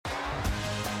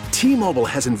T-Mobile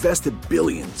has invested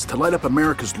billions to light up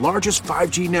America's largest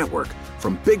 5G network,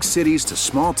 from big cities to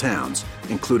small towns,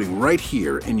 including right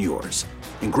here in yours.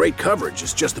 And great coverage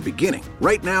is just the beginning.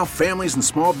 Right now, families and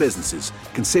small businesses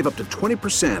can save up to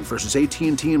 20% versus AT&T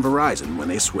and Verizon when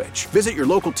they switch. Visit your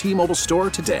local T-Mobile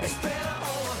store today.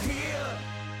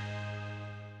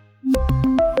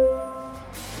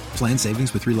 Plan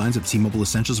savings with 3 lines of T-Mobile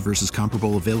Essentials versus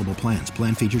comparable available plans.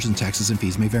 Plan features and taxes and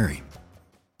fees may vary.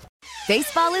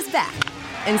 Baseball is back,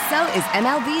 and so is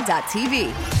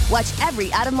MLB.tv. Watch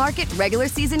every out-of-market regular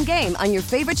season game on your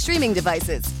favorite streaming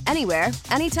devices, anywhere,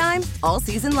 anytime, all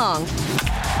season long.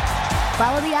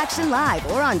 Follow the action live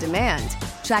or on demand.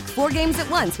 Track 4 games at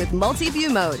once with multi-view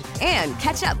mode and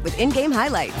catch up with in-game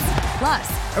highlights.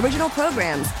 Plus, original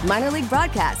programs, minor league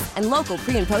broadcasts, and local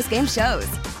pre- and post-game shows.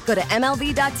 Go to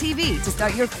MLB.tv to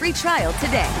start your free trial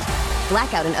today.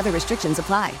 Blackout and other restrictions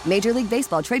apply. Major League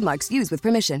Baseball trademarks used with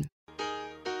permission.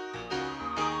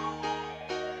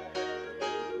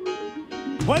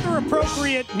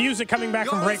 Weather-appropriate music coming back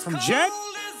from break from Jed.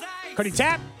 Cody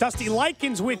Tapp, Dusty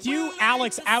Likens with you.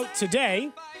 Alex out today.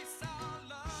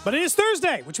 But it is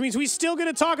Thursday, which means we still going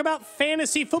to talk about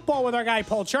fantasy football with our guy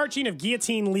Paul Charchian of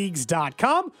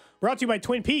GuillotineLeagues.com. Brought to you by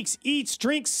Twin Peaks. Eats,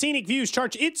 drinks, scenic views.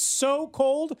 Charch, it's so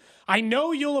cold. I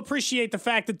know you'll appreciate the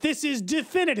fact that this is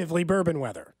definitively bourbon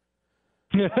weather.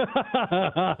 Yes,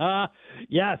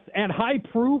 and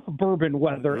high-proof bourbon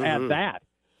weather at that.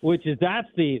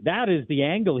 That is the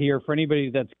angle here for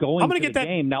anybody that's going to the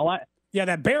game. Now,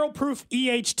 that barrel-proof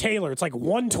E.H. Taylor. It's like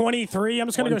 123. I'm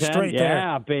just going to go straight there.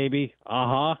 Yeah, baby.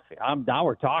 Now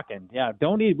we're talking. Yeah,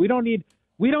 we don't need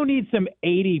some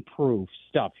 80 proof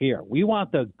stuff here. We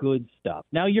want the good stuff.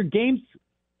 Now your game's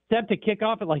set to kick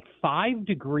off at like 5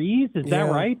 degrees. Is that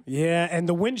right? Yeah, and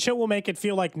the wind chill will make it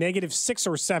feel like -6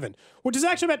 or 7, which is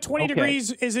actually about 20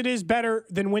 degrees as it is better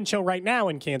than wind chill right now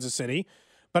in Kansas City.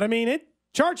 But I mean, at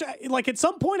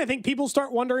some point, I think people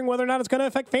start wondering whether or not it's going to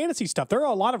affect fantasy stuff. There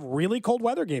are a lot of really cold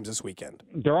weather games this weekend.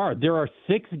 There are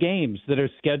 6 games that are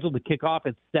scheduled to kick off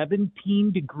at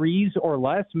 17 degrees or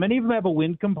less. Many of them have a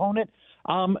wind component.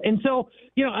 And so,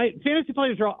 fantasy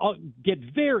players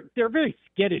they're a very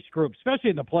skittish group, especially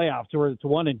in the playoffs where it's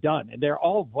one and done. And they're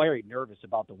all very nervous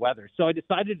about the weather. So I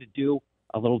decided to do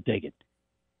a little digging.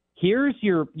 Here's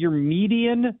your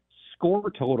median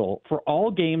score total for all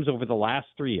games over the last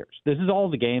 3 years. This is all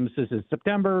the games. This is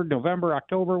September, November,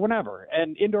 October, whenever,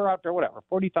 and indoor, outdoor, whatever,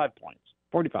 45 points,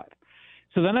 45.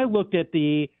 So then I looked at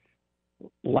the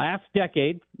last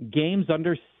decade, games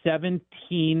under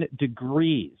 17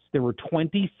 degrees. There were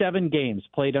 27 games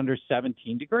played under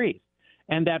 17 degrees.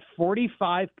 And that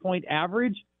 45-point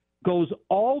average goes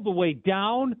all the way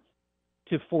down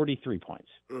to 43 points.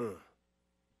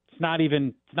 It's not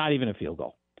even a field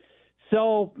goal.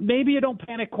 So maybe you don't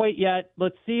panic quite yet.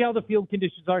 Let's see how the field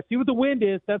conditions are. See what the wind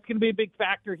is. That's going to be a big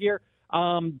factor here.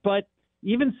 But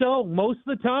even so, most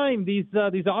of the time, these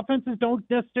offenses don't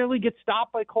necessarily get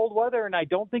stopped by cold weather. And I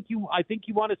think you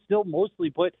want to still mostly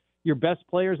put your best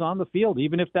players on the field,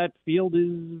 even if that field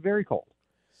is very cold.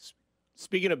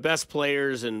 Speaking of best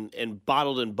players and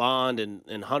bottled and bond and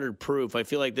 100 proof, I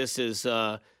feel like this is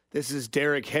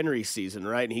Derrick Henry's season,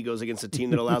 right? And he goes against a team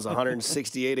that allows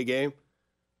 168 a game.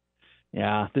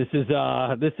 Yeah, this is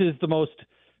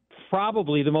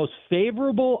probably the most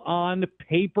favorable on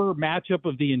paper matchup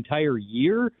of the entire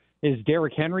year is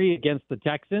Derrick Henry against the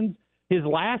Texans. His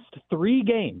last 3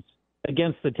 games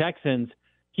against the Texans,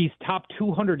 he's topped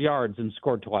 200 yards and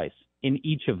scored twice in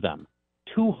each of them.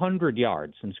 200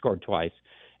 yards and scored twice.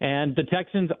 And the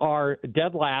Texans are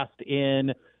dead last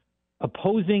in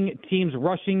opposing teams'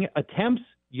 rushing attempts,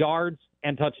 yards,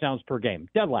 and touchdowns per game.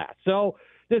 Dead last. So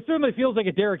this certainly feels like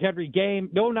a Derrick Henry game.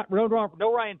 No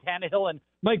Ryan Tannehill, and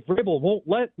Mike Vrabel won't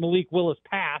let Malik Willis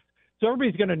pass. So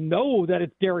everybody's going to know that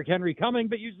it's Derrick Henry coming,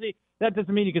 but usually that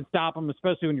doesn't mean you can stop him,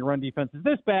 especially when your run defense is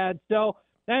this bad. So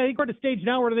I think we're at a stage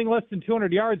now where anything less than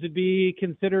 200 yards would be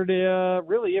considered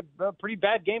really a pretty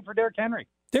bad game for Derrick Henry.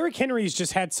 Derrick Henry's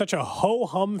just had such a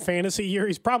ho-hum fantasy year.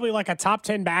 He's probably like a top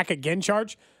 10 back again,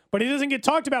 Charge, but he doesn't get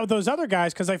talked about with those other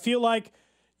guys because I feel like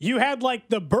you had like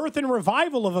the birth and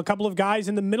revival of a couple of guys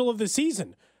in the middle of the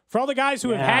season. For all the guys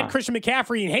who have had Christian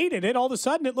McCaffrey and hated it, all of a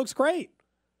sudden it looks great.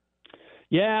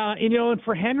 Yeah, and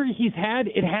for Henry,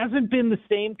 it hasn't been the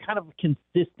same kind of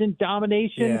consistent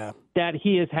domination that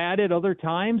he has had at other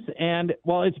times. And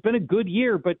while it's been a good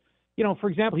year, but for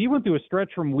example, he went through a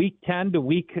stretch from week 10 to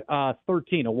week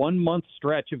 13, a 1-month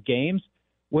stretch of games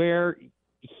where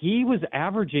he was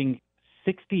averaging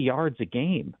 60 yards a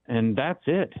game, and that's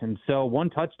it. And so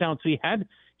 1 touchdown. So he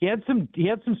He had some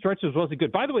stretches wasn't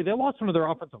good. By the way, they lost one of their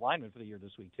offensive linemen for the year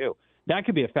this week too. That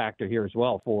could be a factor here as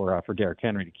well for Derrick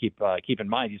Henry to keep in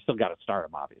mind. You still got to start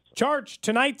him, obviously. Charge,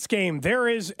 tonight's game, there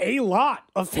is a lot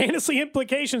of fantasy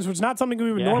implications, which is not something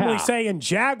we would normally say in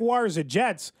Jaguars and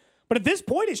Jets. But at this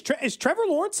point, is Trevor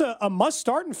Lawrence a must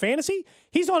start in fantasy?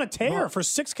 He's on a tear for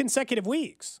 6 consecutive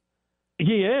weeks.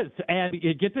 He is, and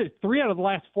you get to 3 out of the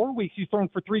last 4 weeks, he's thrown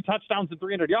for 3 touchdowns and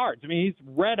 300 yards. I mean, he's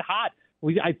red hot.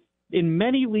 In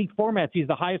many league formats, he's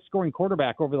the highest scoring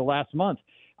quarterback over the last month.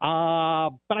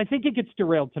 But I think it gets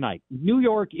derailed tonight. New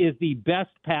York is the best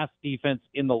pass defense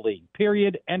in the league,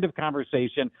 period. End of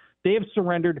conversation. They have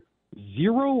surrendered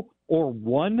 0 or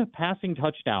 1 passing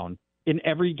touchdown in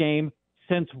every game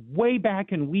since way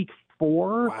back in week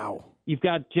 4. Wow. You've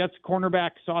got Jets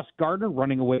cornerback Sauce Gardner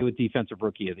running away with Defensive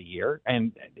Rookie of the Year.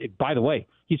 And by the way,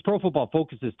 he's Pro Football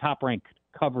Focus's top-ranked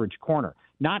coverage corner,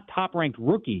 not top-ranked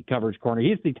rookie coverage corner.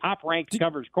 He's the top-ranked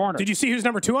coverage corner. Did you see who's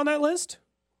number 2 on that list?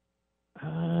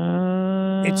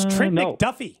 It's Trent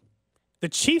McDuffie, the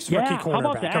Chiefs rookie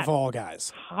cornerback of all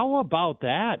guys. How about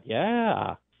that?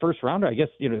 Yeah. First rounder, I guess,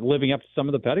 living up to some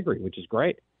of the pedigree, which is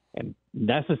great and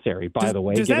necessary, by the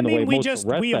way, does given that mean the way most of the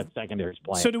rest of that secondary is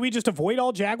playing. So do we just avoid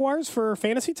all Jaguars for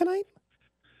fantasy tonight?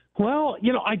 Well,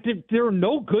 there are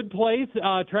no good plays.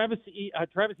 Travis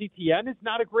Etienne is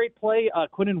not a great play.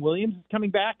 Quinnen Williams is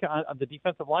coming back on the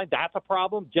defensive line. That's a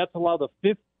problem. Jets allow the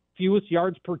 5th fewest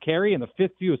yards per carry and the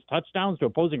 5th fewest touchdowns to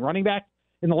opposing running backs.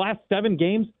 In the last 7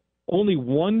 games, only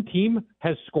 1 team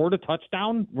has scored a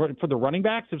touchdown for the running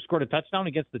backs have scored a touchdown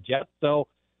against the Jets. So,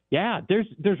 yeah, there's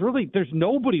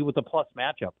nobody with a plus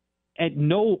matchup, and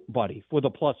nobody with a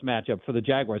plus matchup for the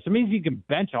Jaguars. It means you can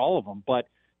bench all of them, but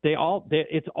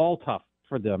it's all tough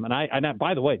for them. And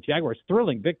by the way, Jaguars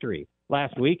thrilling victory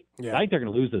last week. Yeah. I think they're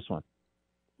going to lose this one.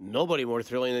 Nobody more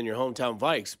thrilling than your hometown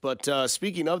Vikes. But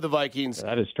speaking of the Vikings,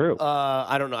 that is true.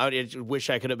 I don't know. I wish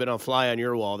I could have been a fly on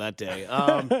your wall that day.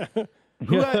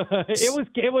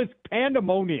 It was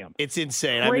pandemonium. It's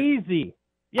insane. Crazy.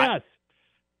 Yes.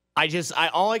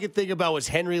 All I could think about was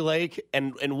Henry Lake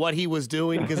and what he was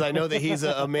doing, because I know that he's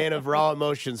a man of raw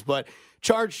emotions. But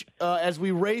Charge, as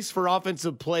we race for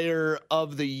Offensive Player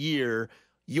of the Year,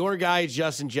 your guy is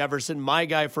Justin Jefferson, my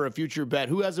guy for a future bet.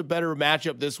 Who has a better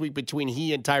matchup this week between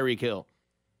he and Tyreek Hill?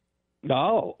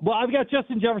 Oh, well, I've got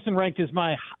Justin Jefferson ranked as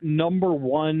my number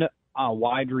 1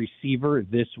 wide receiver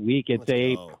this week. It's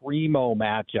a primo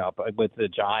matchup with the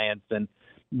Giants, and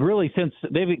really since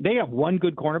they have one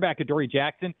good cornerback, Adoree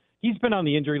Jackson. He's been on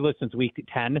the injury list since week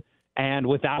 10, and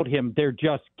without him, they're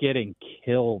just getting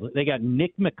killed. They got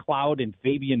Nick McLeod and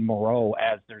Fabian Moreau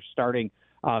as their starting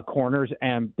corners,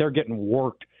 and they're getting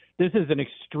worked. This is an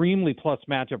extremely plus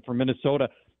matchup for Minnesota.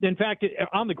 In fact,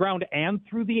 on the ground and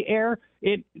through the air,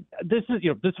 this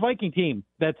Viking team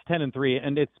that's 10-3,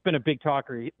 and it's been a big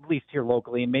talker, at least here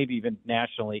locally and maybe even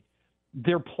nationally.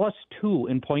 They're +2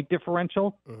 in point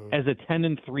differential as a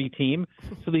 10-3 team.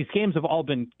 So these games have all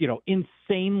been,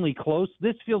 insanely close.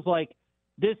 This feels like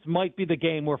this might be the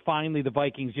game where finally the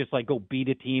Vikings just go beat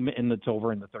a team and it's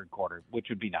over in the third quarter, which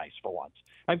would be nice for once.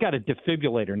 I've got a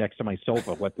defibrillator next to my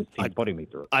sofa, what this team's putting me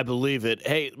through. I believe it.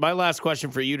 Hey, my last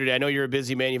question for you today. I know you're a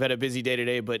busy man. You've had a busy day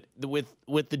today, but with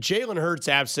the Jalen Hurts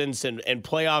absence and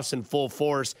playoffs in full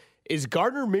force, is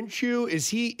Gardner Minshew, is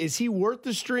he worth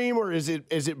the stream, or is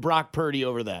it Brock Purdy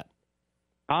over that?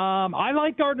 I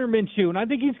like Gardner Minshew, and I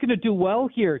think he's going to do well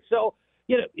here. So,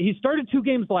 he started 2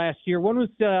 games last year. One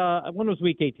was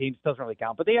Week 18, so doesn't really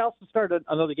count. But they also started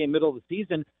another game middle of the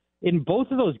season. In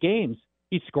both of those games,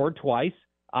 he scored twice.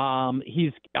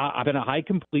 He's been a high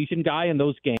completion guy in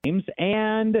those games.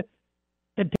 And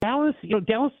the Dallas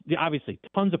obviously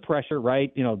tons of pressure,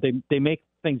 right? They make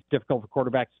things difficult for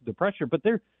quarterbacks through the pressure, but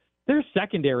their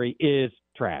secondary is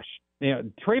trash.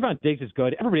 Trayvon Diggs is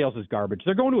good. Everybody else is garbage.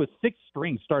 They're going to a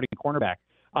 6th-string starting cornerback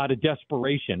out of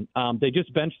desperation. They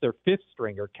just benched their 5th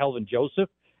stringer, Kelvin Joseph,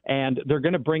 and they're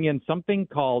going to bring in something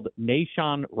called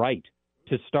Nahshon Wright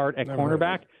to start at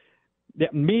cornerback.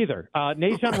 Me either.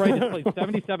 Nahshon Wright has played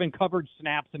 77 coverage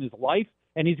snaps in his life,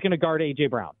 and he's going to guard A.J.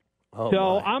 Brown.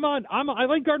 I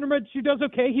like Gardner Minshew does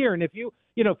okay here. And if you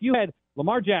had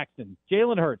Lamar Jackson,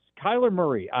 Jalen Hurts, Kyler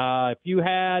Murray, if you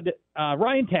had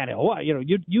Ryan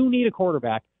Tannehill, you need a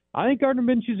quarterback. I think Gardner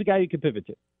Minshew's a guy you can pivot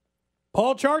to.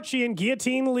 Paul Charchian,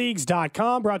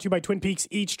 GuillotineLeagues.com, brought to you by Twin Peaks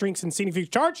Eats, Drinks, and Scenic Views.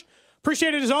 Charch,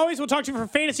 appreciate it as always. We'll talk to you for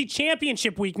Fantasy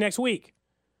Championship Week next week.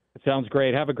 Sounds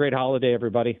great. Have a great holiday,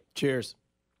 everybody. Cheers.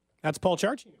 That's Paul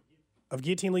Charchian of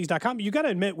GuillotineLeagues.com. You got to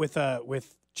admit, with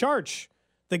Charch,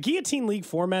 the Guillotine League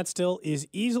format still is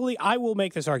easily, I will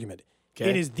make this argument,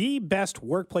 it is the best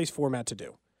workplace format to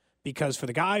do. because for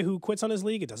the guy who quits on his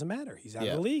league, it doesn't matter. He's out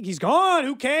of the league. He's gone.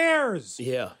 Who cares?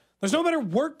 Yeah. There's no better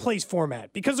workplace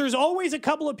format because there's always a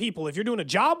couple of people. If you're doing a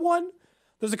job one,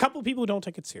 there's a couple of people who don't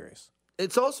take it serious.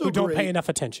 It's also who don't great. pay enough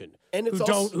attention. And it's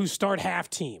who start half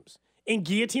teams. In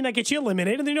guillotine, that gets you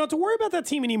eliminated, and then you don't have to worry about that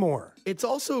team anymore. It's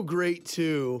also great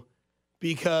too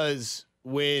because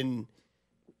when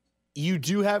you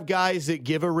do have guys that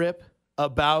give a rip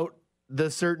about the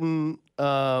certain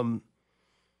about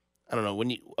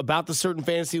the certain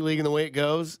fantasy league and the way it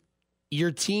goes,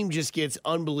 your team just gets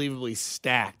unbelievably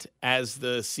stacked as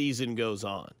the season goes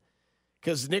on.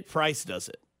 Because Nick Price does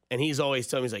it. And he's always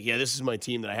telling me, he's like, yeah, this is my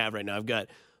team that I have right now. I've got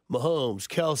Mahomes,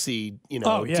 Kelsey,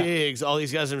 Diggs, all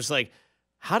these guys. I'm just like,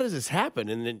 how does this happen?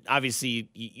 And then obviously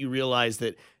you realize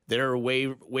that there are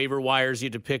waiver wires you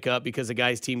have to pick up because the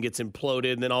guy's team gets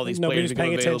imploded and then all these players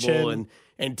become available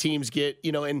and teams get,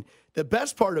 and the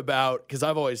best part about, because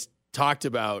I've always talked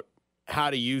about how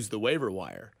to use the waiver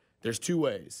wire, there's two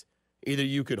ways. Either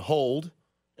you could hold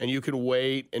and you can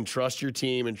wait and trust your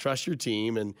team, and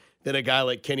then a guy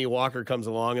like Kenny Walker comes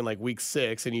along in like week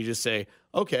 6 and you just say,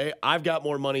 okay, I've got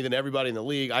more money than everybody in the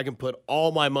league. I can put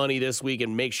all my money this week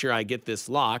and make sure I get this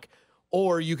lock.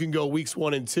 Or you can go weeks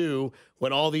 1 and 2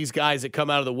 when all these guys that come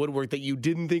out of the woodwork that you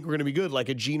didn't think were going to be good, like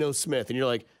a Geno Smith, and you're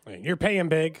like, you're paying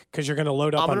big because you're going to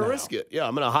load up. I'm going to risk it. Yeah,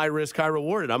 I'm going to high risk, high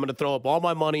reward it. I'm going to throw up all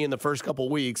my money in the first couple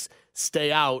weeks,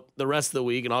 stay out the rest of the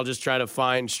week, and I'll just try to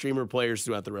find streamer players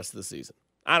throughout the rest of the season.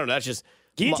 I don't know. That's just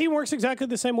guillotine works exactly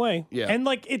the same way. Yeah, and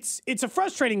like it's a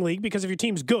frustrating league because if your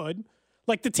team's good,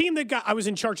 like the team that I was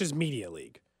in Charge's media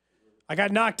league. I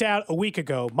got knocked out a week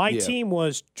ago. My team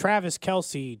was Travis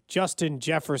Kelce, Justin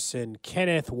Jefferson,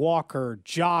 Kenneth Walker,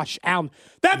 Josh Allen.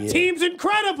 That team's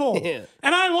incredible. Yeah.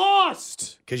 And I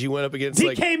lost. Because you went up against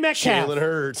DK Metcalf. Jalen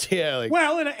Hurts. Yeah.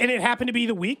 Well, and it happened to be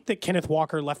the week that Kenneth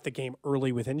Walker left the game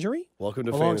early with injury. Welcome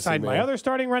to alongside fantasy, my other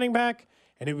starting running back.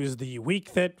 And it was the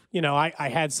week that, I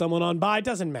had someone on bye.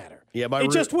 Doesn't matter. Yeah,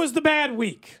 it just was the bad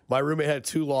week. My roommate had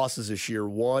 2 losses this year.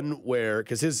 One where,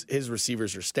 because his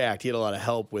receivers are stacked, he had a lot of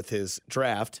help with his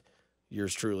draft,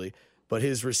 yours truly. But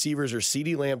his receivers are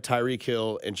CeeDee Lamb, Tyreek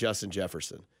Hill, and Justin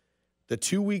Jefferson. The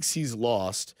 2 weeks he's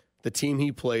lost, the team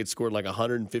he played scored like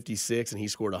 156, and he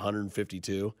scored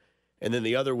 152. And then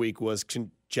the other week was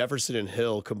Jefferson and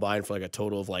Hill combined for like a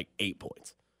total of like 8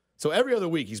 points. So every other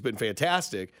week he's been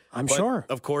fantastic. I'm sure.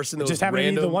 Of course, in those just happened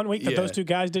to be the one week that those 2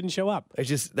 guys didn't show up. It's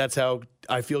just that's how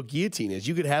I feel guillotine is.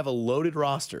 You could have a loaded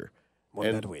roster.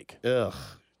 One bad week.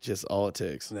 Just all it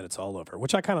takes. And then it's all over,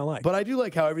 which I kind of like. But I do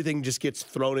like how everything just gets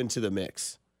thrown into the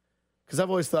mix. Because I've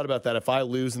always thought about that. If I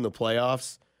lose in the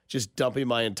playoffs, just dumping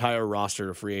my entire roster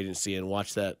to free agency and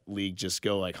watch that league just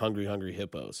go like hungry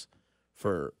hippos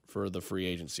for the free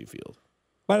agency field.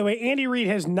 By the way, Andy Reid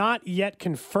has not yet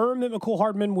confirmed that McCole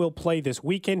Hardman will play this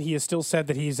weekend. He has still said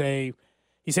that he said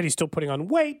he's still putting on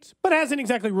weight, but hasn't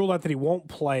exactly ruled out that he won't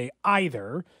play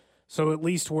either. So at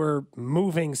least we're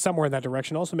moving somewhere in that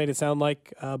direction. Also made it sound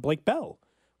like Blake Bell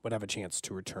would have a chance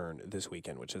to return this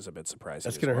weekend, which is a bit surprising.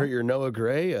 That's going to hurt your Noah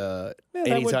Gray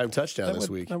anytime touchdown this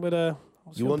week.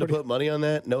 You want to put money on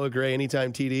that? Noah Gray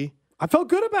anytime TD? I felt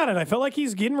good about it. I felt like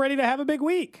he's getting ready to have a big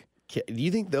week. Do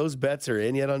you think those bets are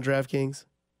in yet on DraftKings?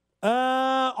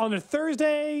 On a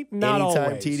Thursday, not anytime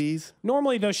always. TDs?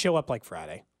 Normally those show up like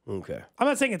Friday. Okay. I'm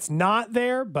not saying it's not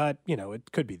there, but,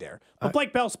 it could be there. But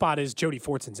Blake Bell's spot is Jody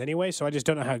Fortson's anyway, so I just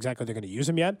don't know how exactly they're going to use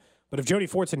him yet. But if Jody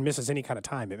Fortson misses any kind of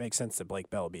time, it makes sense that Blake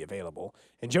Bell be available.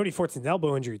 And Jody Fortson's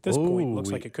elbow injury at this point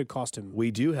looks like it could cost him. We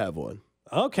do have one.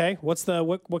 Okay. What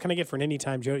can I get for an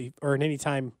anytime Jody or an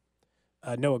anytime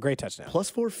Noah Gray touchdown? Plus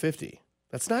 450.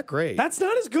 That's not great. That's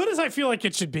not as good as I feel like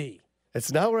it should be. It's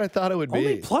not where I thought it would be.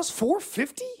 Only plus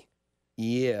 450?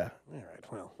 Yeah. All right,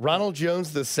 well. Ronald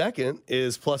Jones II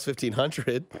is plus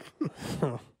 1,500.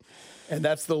 And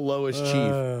that's the lowest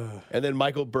chief. And then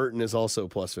Michael Burton is also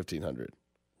plus 1,500.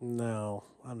 No,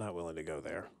 I'm not willing to go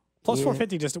there. Plus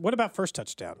 450, what about first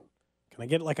touchdown? Can I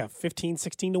get like a 15,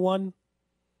 16 to 1?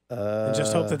 And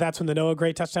just hope that that's when the Noah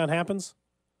Gray touchdown happens?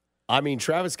 I mean,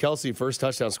 Travis Kelce, first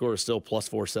touchdown score is still plus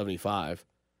 475.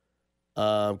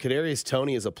 Kadarius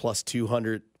Toney is a plus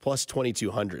 200, plus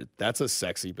 2,200. That's a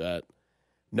sexy bet.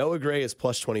 Noah Gray is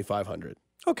plus 2,500.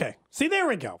 Okay. See, there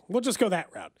we go. We'll just go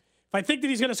that route. If I think that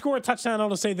he's going to score a touchdown, I'll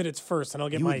just say that it's first, and I'll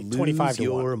get my 25 to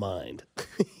 1. Your mind.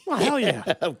 Well, hell yeah.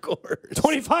 Of course.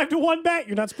 25 to 1 bet.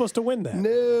 You're not supposed to win that.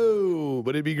 No,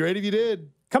 but it'd be great if you did.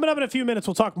 Coming up in a few minutes,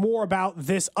 we'll talk more about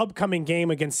this upcoming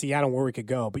game against Seattle, where we could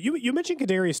go. But you mentioned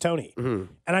Kadarius Toney, and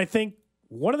I think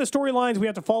one of the storylines we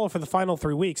have to follow for the final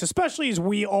 3 weeks, especially as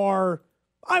we are,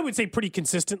 I would say, pretty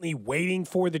consistently waiting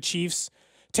for the Chiefs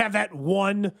to have that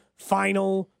one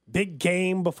final big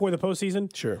game before the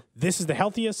postseason. Sure. This is the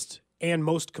healthiest and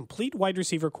most complete wide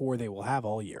receiver core they will have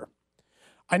all year.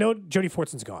 I know Jody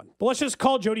Fortson's gone, but let's just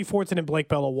call Jody Fortson and Blake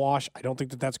Bell a wash. I don't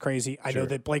think that that's crazy. I know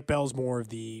that Blake Bell's more of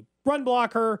the run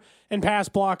blocker and pass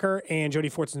blocker, and Jody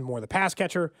Fortson's more the pass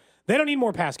catcher. They don't need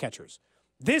more pass catchers.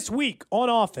 This week on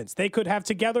offense, they could have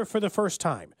together for the first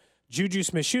time Juju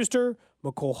Smith-Schuster,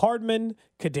 Mecole Hardman,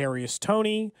 Kadarius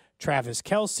Toney, Travis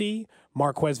Kelce,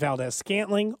 Marquez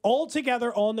Valdes-Scantling, all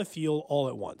together on the field all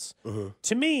at once.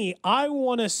 To me, I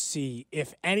want to see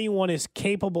if anyone is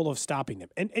capable of stopping them.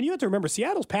 And you have to remember,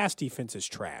 Seattle's pass defense is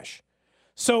trash.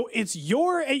 So it's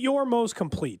at your most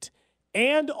complete,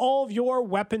 and all of your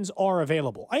weapons are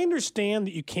available. I understand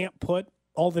that you can't put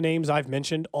all the names I've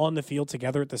mentioned on the field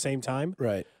together at the same time.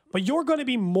 Right. But you're going to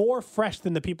be more fresh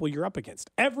than the people you're up against.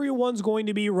 Everyone's going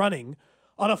to be running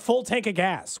on a full tank of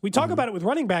gas. We talk about it with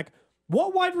running back.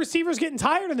 What wide receiver's getting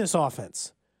tired in this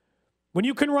offense? When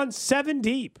you can run 7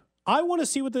 deep. I want to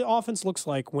see what the offense looks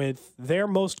like with their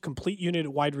most complete unit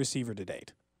at wide receiver to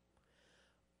date.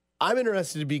 I'm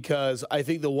interested because I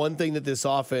think the one thing that this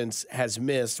offense has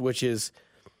missed, which is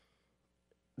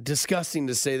disgusting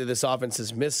to say that this offense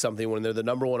has missed something when they're the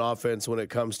number one offense when it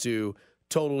comes to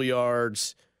total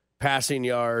yards, passing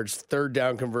yards, third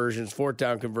down conversions, fourth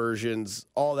down conversions,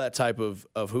 all that type of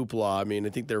hoopla. I mean, I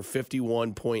think they're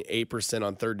 51.8%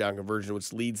 on third down conversion,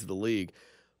 which leads the league.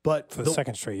 But for the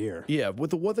second straight year. Yeah,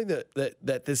 with the one thing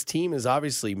that this team has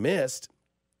obviously missed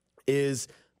is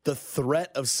the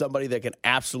threat of somebody that can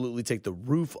absolutely take the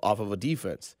roof off of a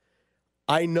defense.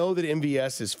 I know that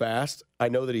MVS is fast. I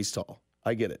know that he's tall.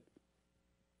 I get it.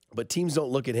 But teams don't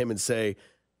look at him and say,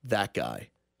 that guy,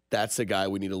 that's the guy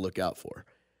we need to look out for.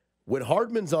 When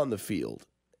Hardman's on the field,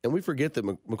 and we forget that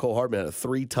Mecole Hardman had a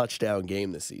 3-touchdown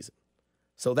game this season.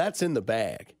 So that's in the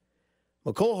bag.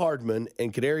 Mecole Hardman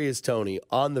and Kadarius Toney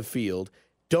on the field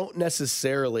don't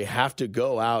necessarily have to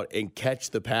go out and catch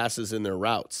the passes in their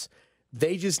routes.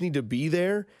 They just need to be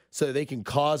there so that they can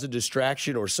cause a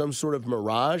distraction or some sort of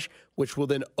mirage, which will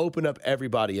then open up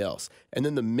everybody else. And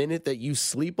then the minute that you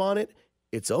sleep on it,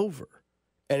 it's over.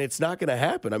 And it's not going to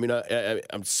happen. I mean,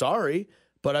 I'm sorry,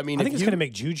 but I mean, I think it's going to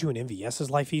make Juju and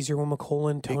MVS's life easier when Mecole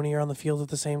and Toney are on the field at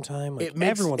the same time. Like,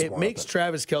 it makes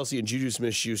Travis Kelce and Juju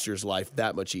Smith-Schuster's life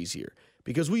that much easier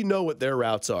because we know what their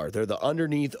routes are. They're the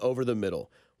underneath over the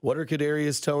middle. What are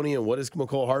Kadarius Toney and what is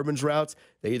Mecole Hardman's routes?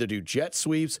 They either do jet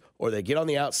sweeps or they get on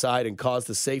the outside and cause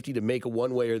the safety to make a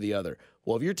one way or the other.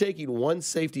 Well, if you're taking one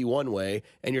safety one way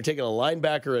and you're taking a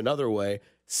linebacker another way,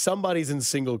 somebody's in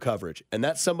single coverage. And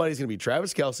that somebody's going to be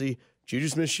Travis Kelce, Juju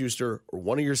Smith-Schuster, or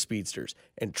one of your speedsters.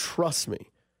 And trust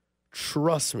me,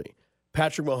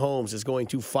 Patrick Mahomes is going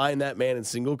to find that man in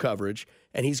single coverage,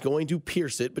 and he's going to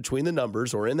pierce it between the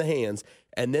numbers or in the hands,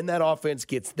 and then that offense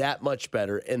gets that much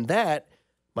better. And that,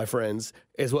 my friends,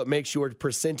 is what makes your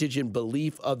percentage and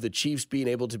belief of the Chiefs being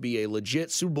able to be a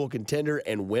legit Super Bowl contender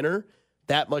and winner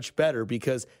that much better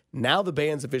because now the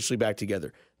band's officially back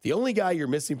together. The only guy you're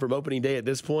missing from opening day at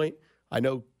this point, I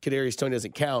know Kadarius Toney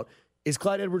doesn't count, is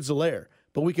Clyde Edwards-Helaire.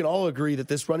 But we can all agree that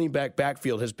this running back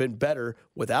backfield has been better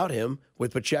without him,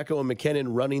 with Pacheco and McKinnon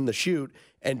running the shoot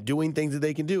and doing things that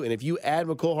they can do. And if you add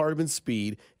Mecole Hardman's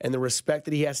speed and the respect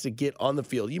that he has to get on the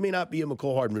field, you may not be a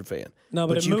Mecole Hardman fan. No,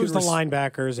 but it moves the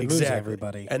linebackers. It moves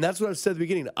everybody. And that's what I've said at the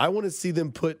beginning. I want to see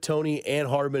them put Toney and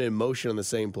Hardman in motion on the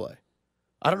same play.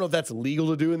 I don't know if that's legal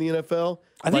to do in the NFL.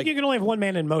 I think you can only have one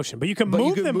man in motion, but you can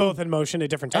move them both in motion at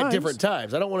different times. At different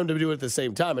times. I don't want them to do it at the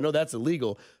same time. I know that's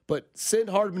illegal, but send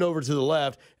Hardman over to the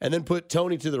left and then put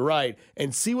Toney to the right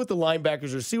and see what the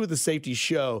linebackers or see what the safeties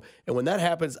show. And when that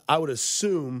happens, I would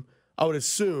assume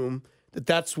that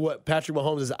that's what Patrick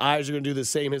Mahomes' eyes are going to do the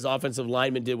same his offensive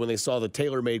linemen did when they saw the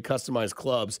tailor-made customized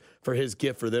clubs for his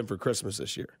gift for them for Christmas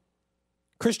this year.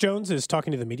 Chris Jones is talking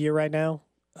to the media right now.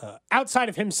 Outside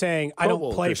of him saying, I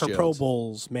don't play for Pro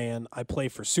Bowls, man. I play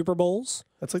for Super Bowls.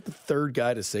 That's like the third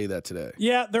guy to say that today.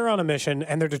 Yeah, they're on a mission,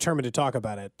 and they're determined to talk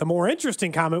about it. The more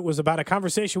interesting comment was about a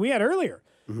conversation we had earlier.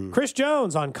 Chris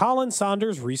Jones on Colin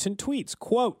Saunders' recent tweets.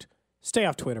 Quote, stay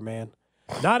off Twitter, man.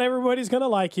 Not everybody's going to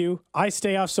like you. I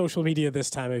stay off social media this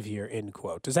time of year, end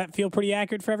quote. Does that feel pretty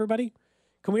accurate for everybody?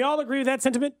 Can we all agree with that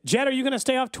sentiment? Jed, are you going to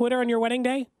stay off Twitter on your wedding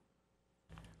day?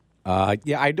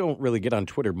 Yeah, I don't really get on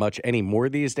Twitter much anymore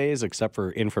these days, except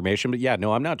for information. But yeah,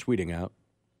 no, I'm not tweeting out.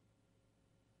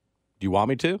 Do you want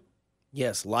me to?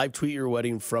 Yes, live tweet your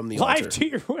wedding from the altar. Live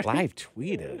tweet your wedding? Live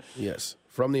tweet it? Yes,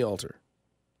 from the altar.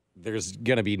 There's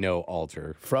going to be no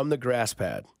altar. From the grass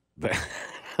pad.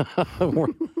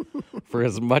 For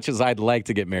as much as I'd like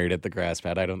to get married at the grass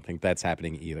pad, I don't think that's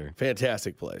happening either.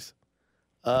 Fantastic place.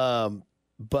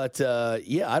 But,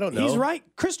 I don't know. He's right.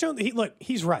 Chris Jones,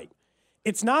 he's right.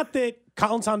 It's not that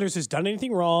Colin Saunders has done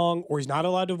anything wrong or he's not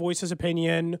allowed to voice his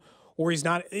opinion or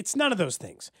it's none of those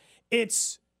things.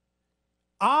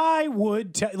 I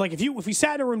would if we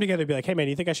sat in a room together, I'd be like, hey, man,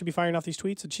 you think I should be firing off these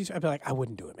tweets? And I'd be like, I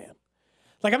wouldn't do it, man.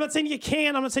 Like, I'm not saying you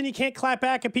can. I'm not saying you can't clap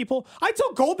back at people. I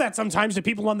tell Gold that sometimes to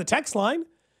people on the text line.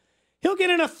 He'll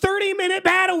get in a 30-minute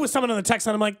battle with someone on the text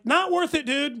line. I'm like, not worth it,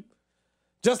 dude.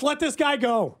 Just let this guy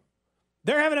go.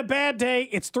 They're having a bad day.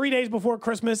 It's 3 days before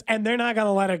Christmas, and they're not going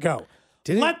to let it go.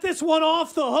 Let this one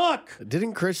off the hook.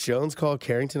 Didn't Chris Jones call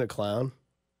Carrington a clown?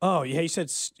 Oh, yeah. He said,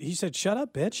 shut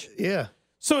up, bitch. Yeah.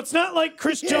 So it's not like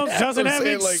Chris Jones doesn't have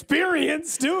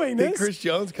experience doing this. I think Chris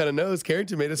Jones kind of knows.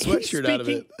 Carrington made a sweatshirt out of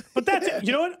it. But that's it.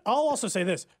 You know what? I'll also say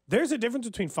this. There's a difference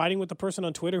between fighting with the person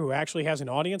on Twitter who actually has an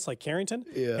audience like Carrington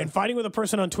and fighting with a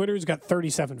person on Twitter who's got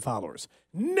 37 followers.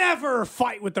 Never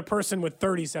fight with the person with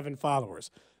 37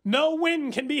 followers. No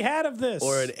win can be had of this.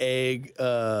 Or an egg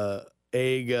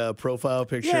profile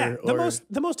picture. Yeah,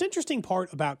 the most interesting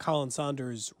part about Colin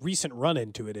Saunders' recent run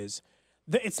into it is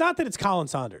it's not that it's Colin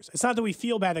Saunders. It's not that we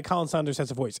feel bad that Colin Saunders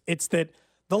has a voice. It's that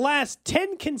the last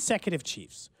 10 consecutive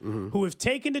Chiefs who have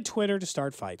taken to Twitter to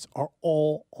start fights are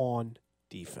all on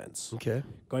defense. Okay.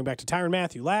 Going back to Tyrann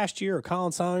Mathieu last year or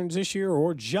Colin Saunders this year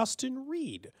or Justin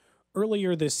Reed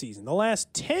earlier this season. The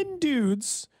last 10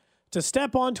 dudes to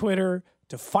step on Twitter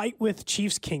to fight with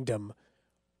Chiefs Kingdom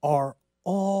are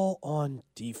all on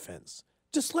defense.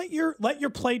 Just let your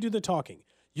play do the talking.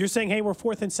 You're saying, hey, we're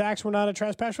fourth in sacks, we're not a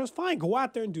trash pass rush. Fine, go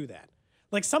out there and do that.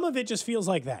 Like, some of it just feels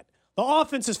like that. The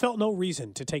offense has felt no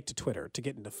reason to take to Twitter to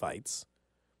get into fights.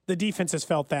 The defense has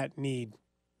felt that need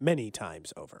many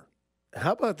times over.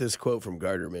 How about this quote from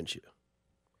Gardner Minshew?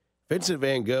 Vincent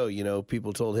Van Gogh,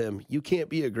 people told him, you can't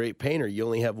be a great painter, you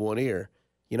only have one ear.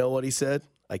 You know what he said?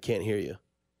 I can't hear you.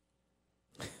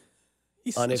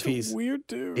 He's such a weird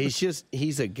dude.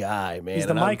 He's a guy, man. He's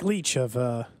the Mike Leach of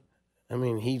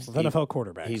he's NFL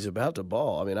quarterback. He's about to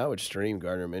ball. I mean, I would stream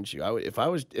Gardner Minshew. If I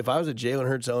was a Jalen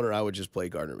Hurts owner, I would just play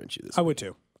Gardner Minshew this week. I would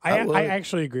too. I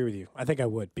actually agree with you. I think I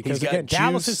would because again,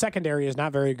 Dallas' secondary is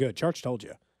not very good. Church told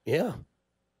you. Yeah,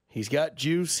 he's got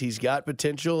juice. He's got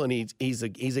potential, and he's a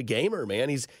gamer, man.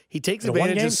 He takes advantage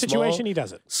one game of situation. He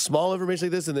does it. Small information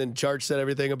like this, and then Charge said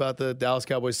everything about the Dallas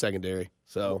Cowboys secondary.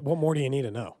 So what more do you need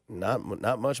to know?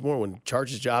 Not much more. When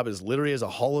Charge's job is literally as a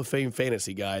Hall of Fame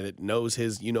fantasy guy that knows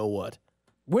his you know what.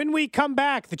 When we come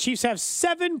back, the Chiefs have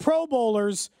 7 Pro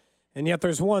Bowlers, and yet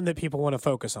there's one that people want to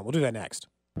focus on. We'll do that next.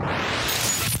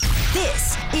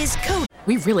 This is Cody.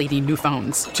 We really need new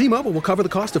phones. T-Mobile will cover the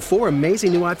cost of 4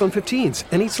 amazing new iPhone 15s,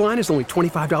 and each line is only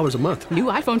 $25 a month. New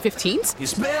iPhone 15s?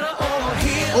 It's better over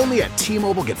here. Only at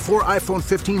T-Mobile, get 4 iPhone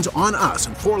 15s on us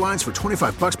and 4 lines for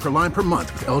 $25 per line per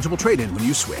month with eligible trade-in when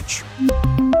you switch.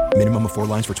 Minimum of 4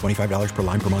 lines for $25 per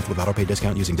line per month with autopay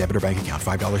discount using debit or bank account.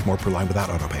 $5 more per line without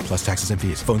autopay, plus taxes and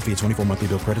fees. Phone fee at 24 monthly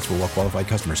bill credits for well-qualified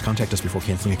customers. Contact us before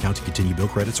canceling account to continue bill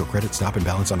credits or credit stop and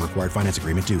balance on required finance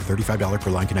agreement due. $35 per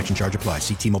line connection charge applies.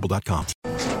 See T-Mobile.com.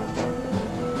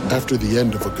 After the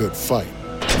end of a good fight,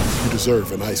 you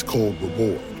deserve an ice-cold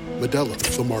reward. Modelo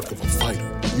is the mark of a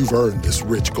fighter. You've earned this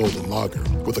rich golden lager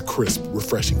with a crisp,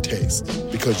 refreshing taste.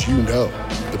 Because you know,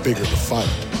 the bigger the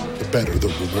fight, the better the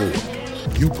reward.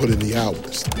 You put in the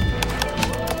hours,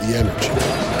 the energy,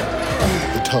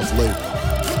 the tough labor.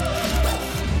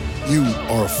 You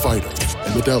are a fighter,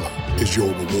 and Modelo is your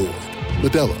reward.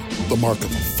 Modelo, the mark of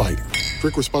a fighter.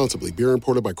 Drink responsibly. Beer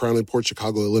imported by Crown Imports,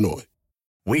 Chicago, Illinois.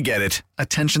 We get it.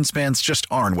 Attention spans just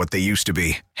aren't what they used to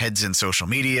be. Heads in social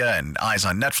media and eyes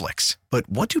on Netflix. But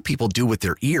what do people do with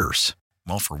their ears?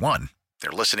 Well, for one, they're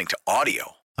listening to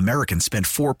audio. Americans spend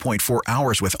 4.4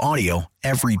 hours with audio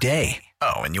every day.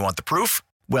 Oh, and you want the proof?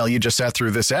 Well, you just sat through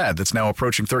this ad that's now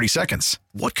approaching 30 seconds.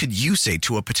 What could you say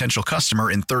to a potential customer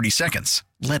in 30 seconds?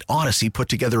 Let Odyssey put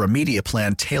together a media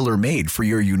plan tailor-made for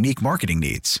your unique marketing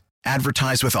needs.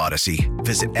 Advertise with Odyssey.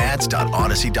 Visit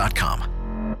ads.odyssey.com.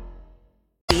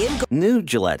 New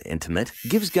Gillette Intimate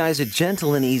gives guys a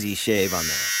gentle and easy shave on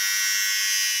there.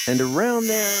 And around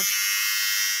there.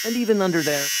 And even under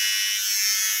there.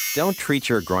 Don't treat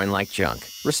your groin like junk.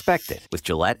 Respect it with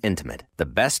Gillette Intimate, the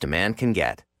best a man can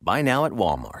get. Buy now at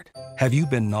Walmart. Have you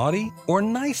been naughty or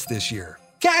nice this year?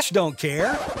 Cash don't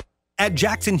care. At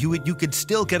Jackson Hewitt, you could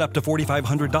still get up to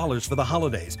 $4,500 for the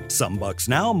holidays. Some bucks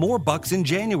now, more bucks in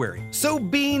January. So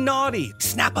be naughty.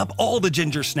 Snap up all the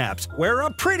ginger snaps. Wear a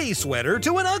pretty sweater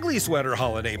to an ugly sweater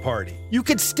holiday party. You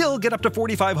could still get up to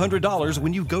 $4,500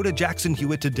 when you go to Jackson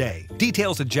Hewitt today.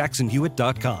 Details at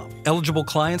jacksonhewitt.com. Eligible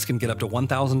clients can get up to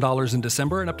 $1,000 in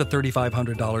December and up to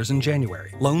 $3,500 in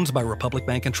January. Loans by Republic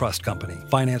Bank and Trust Company.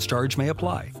 Finance charge may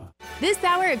apply. This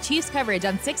hour of Chiefs coverage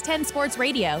on 610 Sports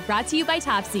Radio, brought to you by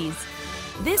Topsy's.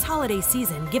 This holiday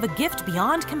season, give a gift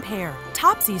beyond compare.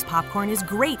 Topsy's popcorn is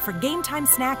great for game time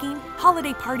snacking,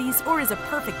 holiday parties, or is a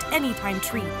perfect anytime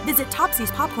treat. Visit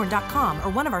Topsy'sPopcorn.com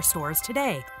or one of our stores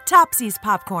today. Topsy's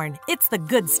Popcorn. It's the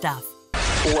good stuff.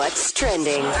 What's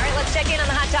trending? All right, let's check in on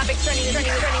the hot topics trending.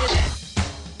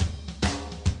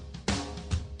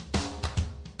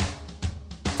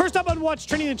 First up on What's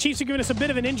Trending, the Chiefs are giving us a bit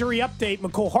of an injury update.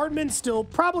 McCole Hardman still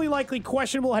probably likely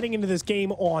questionable heading into this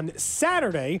game on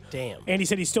Saturday. Damn. And he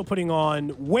said he's still putting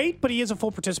on weight, but he is a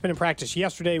full participant in practice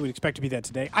yesterday. We'd expect to be that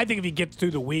today. I think if he gets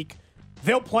through the week,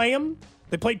 they'll play him.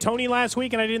 They played Tony last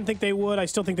week, and I didn't think they would. I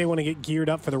still think they want to get geared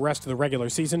up for the rest of the regular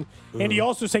season. And he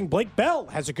also saying Blake Bell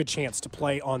has a good chance to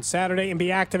play on Saturday and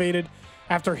be activated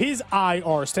after his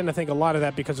IR stint. I think a lot of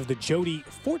that because of the Jody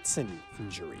Fortson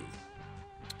injury.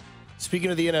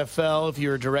 Speaking of the NFL, if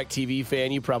you're a DirecTV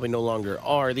fan, you probably no longer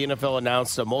are. The NFL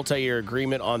announced a multi-year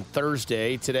agreement on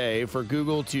Thursday, today, for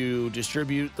Google to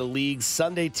distribute the league's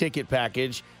Sunday ticket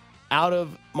package out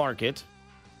of market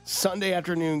Sunday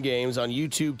afternoon games on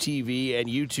YouTube TV and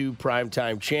YouTube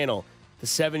Primetime Channel. The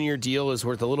 7-year deal is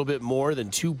worth a little bit more than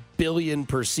 $2 billion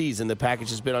per season. The package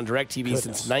has been on DirecTV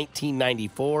since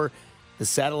 1994. The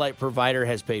satellite provider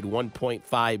has paid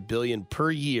 $1.5 billion per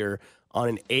year on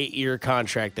an 8-year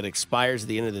contract that expires at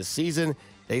the end of the season.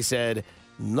 They said,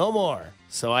 no more.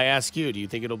 So I ask you, do you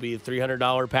think it'll be a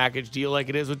 $300 package deal like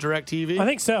it is with DirecTV? I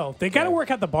think so. They got to work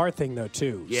out the bar thing, though,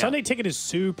 too. Yeah. Sunday ticket is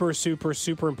super, super,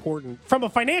 super important. From a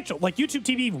financial, like YouTube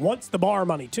TV wants the bar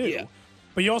money, too. Yeah.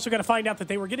 But you also got to find out that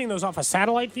they were getting those off of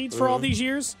satellite feeds for all these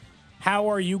years. How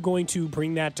are you going to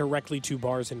bring that directly to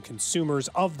bars and consumers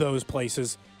of those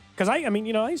places? Because I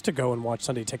used to go and watch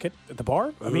Sunday Ticket at the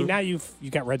bar. I mean, now you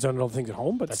got Red Zone and all the things at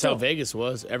home, but that's still. how Vegas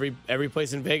was. Every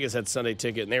place in Vegas had Sunday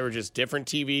Ticket, and they were just different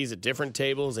TVs at different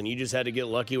tables, and you just had to get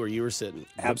lucky where you were sitting.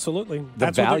 Absolutely.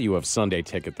 The value of Sunday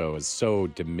Ticket, though, is so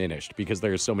diminished because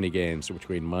there's so many games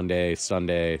between Monday,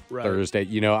 Sunday, Thursday.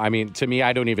 To me,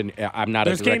 I'm not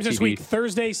There's a games this DirecTV week: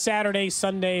 Thursday, Saturday,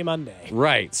 Sunday, Monday.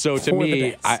 Right. So to For the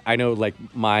me, bets. I know like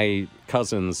my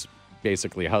cousin's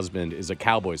basically husband is a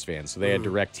Cowboys fan, so they had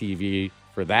DirecTV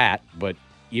for that. But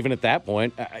even at that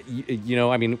point,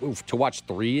 to watch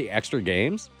 3 extra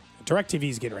games,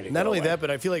 DirecTV's getting ready to Not go only away. that,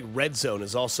 but I feel like Red Zone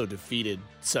has also defeated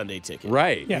Sunday Ticket.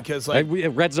 right? Yeah. Because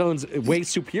Red Zone's way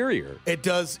superior. it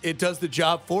does the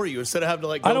job for you instead of having to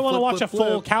I don't want to watch a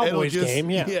full Cowboys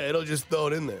game. Yeah. it'll just throw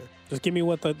it in there. Just give me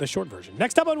the short version.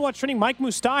 Next up on What's Trending, Mike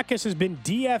Moustakas has been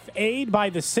DFA'd by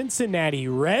the Cincinnati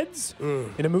Reds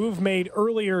in a move made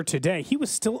earlier today. He was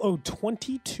still owed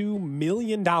 $22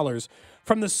 million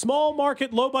from the small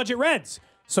market, low budget Reds.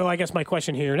 So I guess my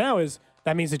question here now is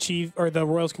that means the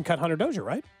Royals can cut Hunter Dozier,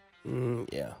 right?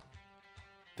 Yeah.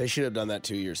 They should have done that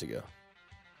 2 years ago.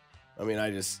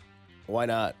 Why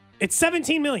not? It's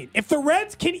 $17 million. If the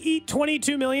Reds can eat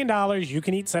 $22 million, you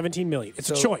can eat $17 million. It's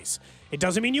a choice. It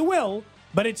doesn't mean you will,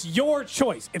 but it's your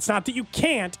choice. It's not that you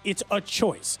can't, it's a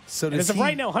choice. So and as of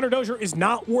right now, Hunter Dozier is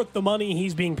not worth the money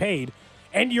he's being paid,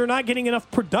 and you're not getting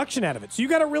enough production out of it. So you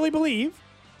got to really believe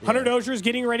Hunter Dozier is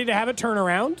getting ready to have a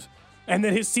turnaround, and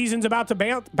that his season's about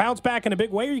to bounce back in a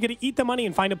big way, or you got to eat the money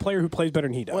and find a player who plays better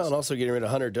than he does. Well, and also getting rid of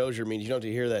Hunter Dozier means you don't have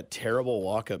to hear that terrible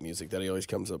walk-up music that he always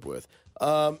comes up with.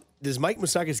 Does Mike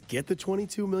Moustakas get the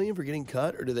 $22 million for getting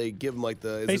cut, or do they give him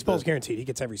Baseball's guaranteed. He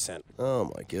gets every cent.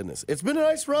 Oh my goodness! It's been a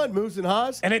nice run, Moose and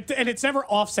Haas, and it's never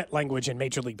offset language in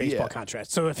Major League Baseball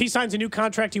contracts. So if he signs a new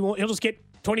contract, he'll just get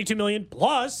 $22 million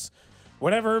plus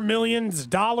whatever millions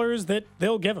dollars that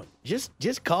they'll give him.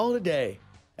 Just call it a day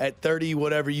at 30,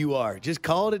 whatever you are. Just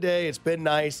call it a day. It's been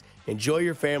nice. Enjoy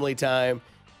your family time.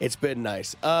 It's been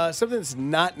nice. Something that's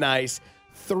not nice.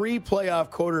 3 playoff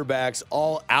quarterbacks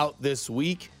all out this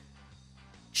week.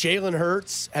 Jalen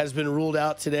Hurts has been ruled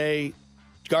out today.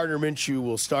 Gardner Minshew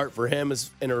will start for him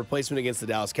as in a replacement against the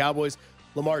Dallas Cowboys.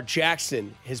 Lamar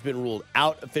Jackson has been ruled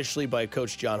out officially by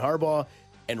Coach John Harbaugh.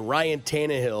 And Ryan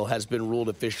Tannehill has been ruled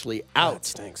officially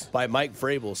out by Mike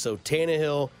Vrabel. So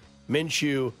Tannehill,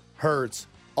 Minshew, Hurts,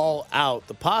 all out.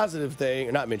 The positive thing,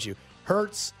 or not Minshew,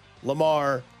 Hurts,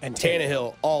 Lamar, and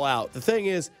Tannehill all out. The thing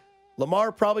is,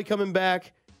 Lamar probably coming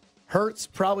back. Hurts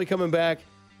probably coming back.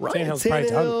 Ryan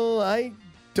Tannehill, I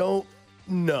don't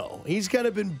know. He's kind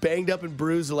of been banged up and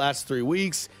bruised the last 3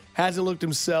 weeks. Hasn't looked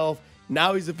himself.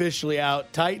 Now he's officially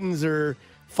out. Titans are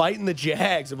fighting the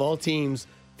Jags of all teams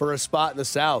for a spot in the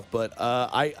South. But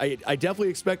I definitely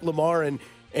expect Lamar and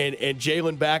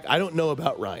Jalen back. I don't know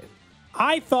about Ryan.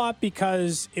 I thought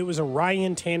because it was a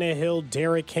Ryan Tannehill,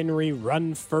 Derrick Henry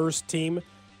run-first team,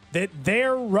 that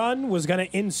their run was going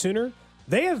to end sooner.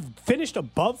 They have finished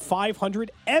above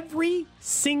 500 every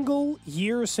single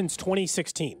year since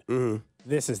 2016. Mm-hmm.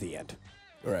 This is the end.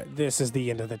 Right. This is the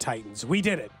end of the Titans. We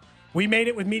did it. We made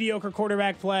it with mediocre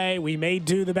quarterback play. We made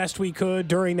do the best we could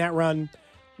during that run.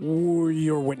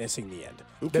 You're witnessing the end.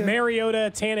 Okay. The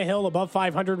Mariota, Tannehill above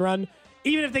 500 run.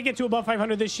 Even if they get to above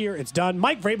 500 this year, it's done.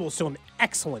 Mike Vrabel is still an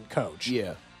excellent coach.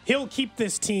 Yeah. He'll keep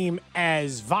this team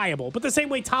as viable, but the same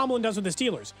way Tomlin does with the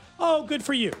Steelers. Oh, good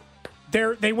for you.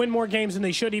 They win more games than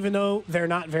they should, even though they're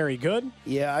not very good.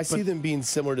 Yeah, I see them being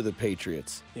similar to the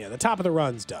Patriots. Yeah, the top of the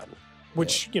run's done,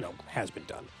 which, has been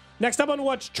done. Next up on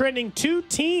What's Trending, 2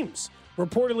 teams,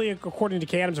 reportedly, according to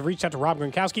Kay Adams, have reached out to Rob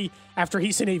Gronkowski after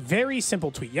he sent a very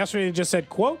simple tweet. Yesterday, they just said,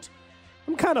 quote,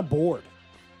 I'm kind of bored.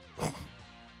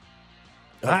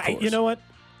 You know what?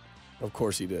 Of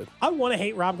course he did. I want to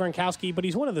hate Rob Gronkowski, but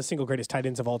he's one of the single greatest tight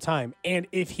ends of all time. And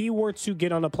if he were to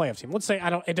get on a playoff team, let's say,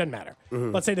 it doesn't matter.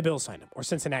 Mm-hmm. Let's say the Bills signed him or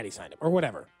Cincinnati signed him or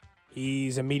whatever.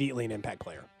 He's immediately an impact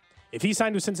player. If he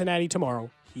signed with Cincinnati tomorrow,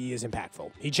 he is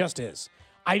impactful. He just is.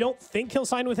 I don't think he'll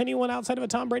sign with anyone outside of a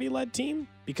Tom Brady-led team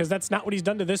because that's not what he's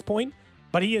done to this point.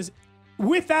 But he is,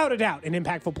 without a doubt, an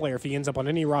impactful player if he ends up on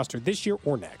any roster this year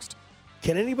or next.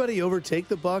 Can anybody overtake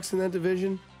the Bucs in that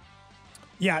division?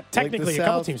 Yeah, technically, a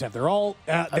couple teams have. They're all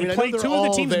they play 2 of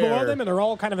the teams below them, and they're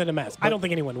all kind of in a mess. I don't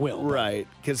think anyone will. Right,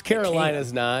 because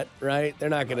Carolina's not, right? They're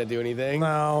not going to do anything.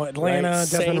 No, Atlanta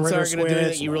doesn't. Saints aren't going to do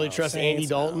anything. You really trust Andy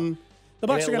Dalton? The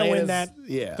Bucs are going to win that.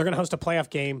 Yeah. They're going to host a playoff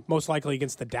game, most likely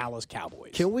against the Dallas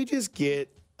Cowboys. Can we just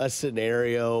get a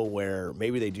scenario where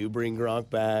maybe they do bring Gronk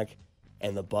back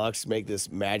and the Bucs make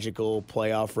this magical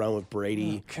playoff run with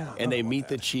Brady and they meet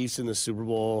the Chiefs in the Super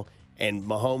Bowl and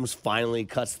Mahomes finally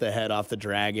cuts the head off the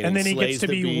dragon and then he slays gets to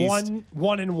the be beast.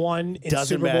 1-1 in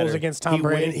Doesn't Super Bowls against Tom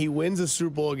Brady. He wins a Super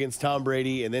Bowl against Tom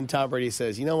Brady, and then Tom Brady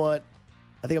says, you know what?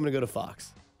 I think I'm going to go to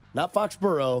Fox. Not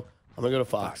Foxborough. I'm going to go to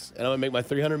Fox. And I'm going to make my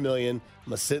 $300 million. I'm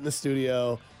going to sit in the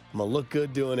studio. I'm going to look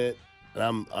good doing it. And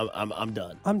I'm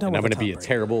done. I'm done. And I'm going to be a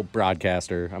terrible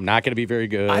broadcaster. I'm not going to be very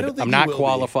good. I don't think I'm you not will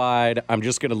qualified. I'm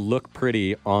just going to look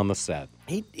pretty on the set.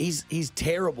 He's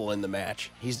terrible in the match.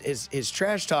 His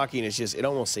trash talking is just, it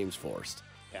almost seems forced.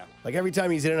 Yeah. Like every time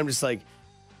he's in it, I'm just like,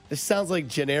 this sounds like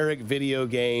generic video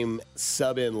game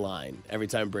sub-in line every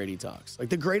time Brady talks. Like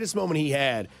the greatest moment he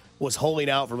had was holding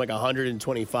out from like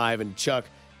 125 and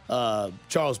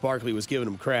Charles Barkley was giving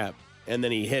him crap. And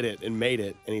then he hit it and made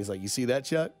it. And he's like, you see that,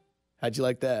 Chuck? How'd you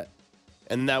like that?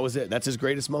 And that was it. That's his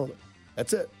greatest moment.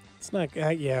 That's it. It's not,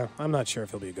 I'm not sure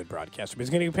if he'll be a good broadcaster, but he's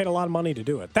going to get paid a lot of money to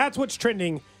do it. That's what's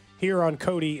trending here on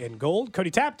Cody and Gold.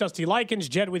 Cody Tapp, Dusty Likens,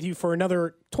 Jed with you for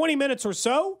another 20 minutes or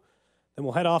so. Then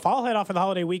we'll head off. I'll head off for the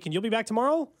holiday week, and you'll be back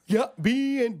tomorrow? Yeah,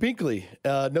 B and Binkley.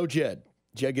 No Jed.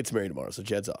 Jed gets married tomorrow, so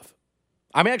Jed's off.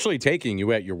 I'm actually taking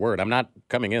you at your word. I'm not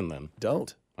coming in then.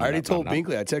 Don't. I already told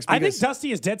Binkley. I texted. I think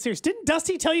Dusty is dead serious. Didn't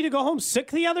Dusty tell you to go home sick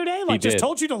the other day? Like, just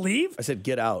told you to leave? I said,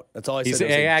 get out. That's all I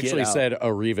said. He actually said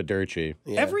arrivederci.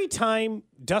 Yeah. Every time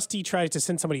Dusty tries to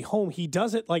send somebody home, he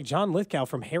does it like John Lithgow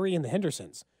from Harry and the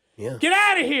Hendersons. Yeah. Get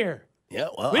out of here. Yeah,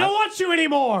 well, we don't want you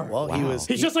anymore. Well,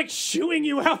 he's just like shooing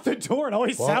you out the door. It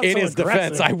always sounds in so his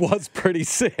aggressive. defense, I was pretty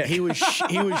sick. He was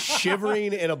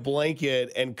shivering in a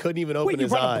blanket and couldn't even open his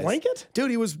brought eyes. A blanket?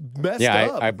 Dude, he was messed yeah,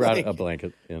 up. I brought a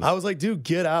blanket in. I was like, dude,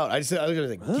 get out. I was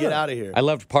like, get out of here. I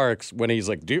loved Parks when he's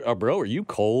like, dude, bro, are you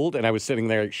cold? And I was sitting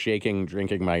there shaking,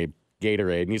 drinking my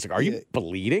Gatorade, and he's like, "Are you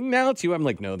bleeding now too?" I'm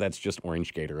like, "No, that's just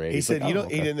orange Gatorade." He said, "You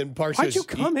don't." And then Parks Why'd goes, you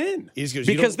come in? He goes,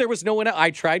 because there was no one. I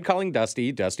tried calling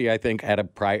Dusty. Dusty, I think, had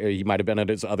he might have been at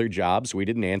his other job, so he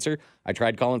didn't answer. I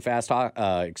tried calling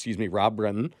Rob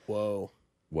Brenton.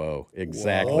 Whoa,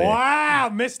 exactly. Wow,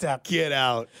 misstep. Get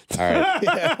out. All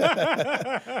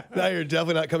right. Now you're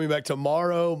definitely not coming back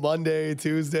tomorrow, Monday,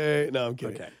 Tuesday. No, I'm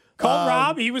kidding. Okay. Called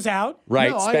Rob. He was out.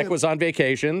 Right. No, Spec was on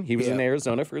vacation. He was in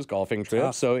Arizona for his golfing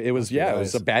trip. So it was, it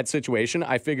was a bad situation.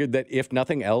 I figured that if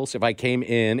nothing else, if I came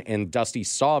in and Dusty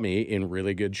saw me in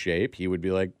really good shape, he would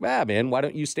be like, man, why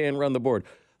don't you stay and run the board?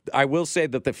 I will say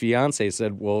that the fiance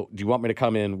said, well, do you want me to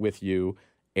come in with you?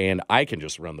 And I can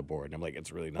just run the board. And I'm like,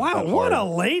 it's really not that hard. Wow, what a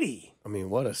lady. I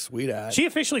mean, what a sweet ass. She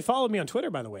officially followed me on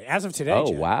Twitter, by the way, as of today. Oh,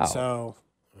 Jen. wow. So,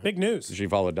 big news. Did she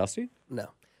follow Dusty? No.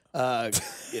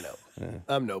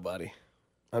 I'm nobody.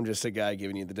 I'm just a guy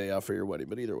giving you the day off for your wedding.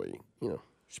 But either way,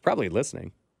 She's probably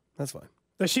listening. That's fine.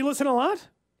 Does she listen a lot?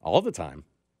 All the time.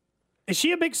 Is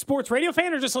she a big sports radio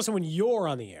fan or just listen when you're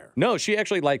on the air? No, she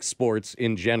actually likes sports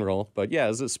in general. But yeah,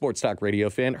 as a sports talk radio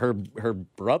fan, her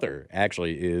brother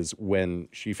actually is when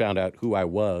she found out who I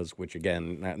was, which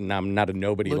again, I'm not a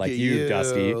nobody like you,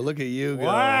 Dusty. Look at you go.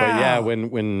 Wow. But yeah,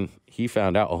 when he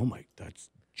found out, oh my, that's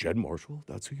Jed Marshall?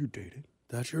 That's who you're dating?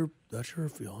 That's your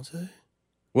fiance?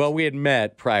 Well, we had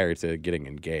met prior to getting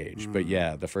engaged, but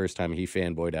yeah, the first time he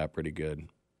fanboyed out pretty good.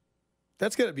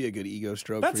 That's got to be a good ego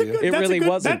stroke That's for a you. good. It that's really a good,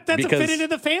 wasn't, That's because- a fit into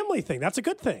the family thing. That's a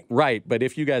good thing. Right, but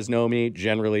if you guys know me,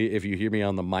 generally, if you hear me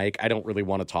on the mic, I don't really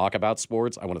want to talk about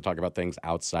sports. I want to talk about things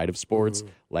outside of sports,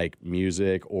 like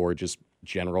music or just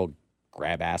general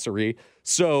grab-assery.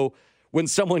 So when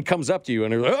someone comes up to you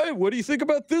and they're like, hey, what do you think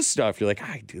about this stuff? You're like,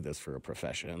 I do this for a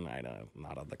profession. I know, I'm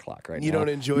not on the clock right now. You don't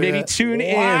enjoy Maybe that? tune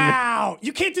in. Wow.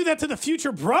 You can't do that to the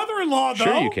future brother-in-law, though.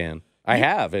 Sure you can. I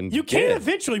have, and You can did.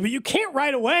 eventually, but you can't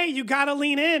right away. You got to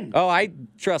lean in. Oh,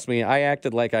 trust me, I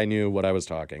acted like I knew what I was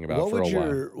talking about for a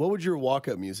while. What would your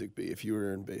walk-up music be if you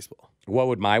were in baseball? What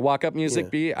would my walk-up music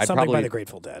be? I'd Something probably, by the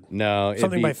Grateful Dead. No.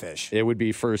 Something by Fish. It would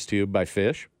be First Tube by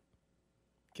Fish.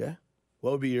 Okay.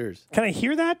 What would be yours? Can I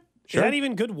hear that? Sure. Is that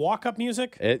even good walk-up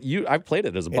music? I've played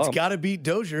it as a bump. It's got to beat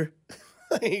Dozier.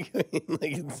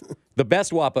 The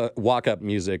best walk-up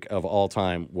music of all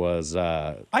time was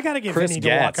I got to give Chris Vinny to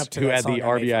walk Getz, up to who that had song the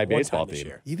I made for RBI one baseball time this theme.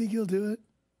 year. You think he'll do it?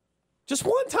 Just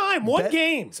one time, one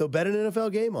game. So bet an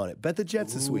NFL game on it. Bet the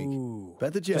Jets this week.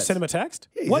 Bet the Jets. Just send him a text?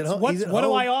 Yeah, what he's at do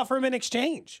home. I offer him in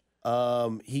exchange?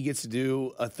 He gets to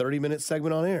do a 30-minute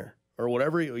segment on air or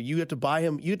whatever. You have to buy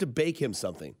him. You have to bake him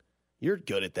something. You're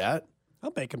good at that. I'll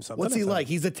bake him something. What's he That's like?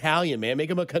 He's Italian, man. Make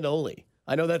him a cannoli.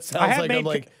 I know that I sounds have like made I'm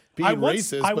like ca- being I once,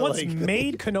 racist. I but once like,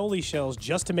 made cannoli shells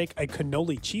just to make a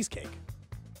cannoli cheesecake.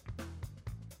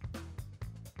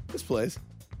 this place.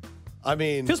 I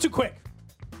mean, Feels too quick.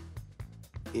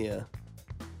 yeah,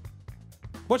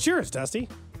 What's yours, Dusty?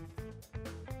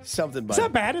 something. By It's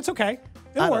not bad. It's okay.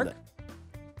 It'll work.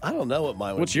 I don't know what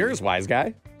mine would. What's be. yours, wise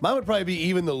guy? Mine would probably be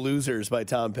 "Even the Losers" by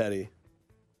Tom Petty.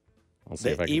 I'll see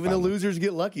if I can Even the find it. losers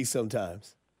get lucky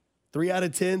sometimes. 3 out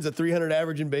of 10's a 300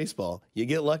 average in baseball. You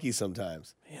get lucky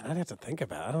sometimes. Man, I'd have to think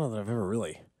about it. I don't know that I've ever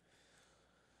really.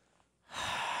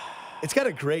 It's got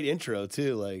a great intro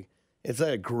too. Like it's like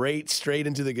a great straight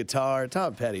into the guitar.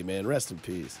 Tom Petty, man, rest in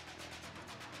peace.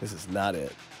 This is not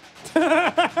it.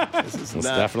 This not-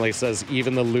 definitely says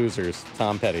even the losers.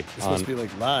 Tom Petty. This must be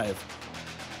like live.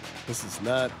 This is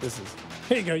not. This is.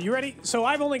 Here you go. You ready? So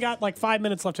I've only got like 5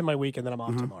 minutes left in my week, and then I'm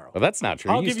off tomorrow. Well, that's not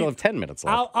true. I'll You give still you- have 10 minutes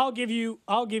left. I'll give you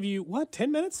what?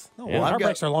 10 minutes? Oh, Yeah. well, I've our got-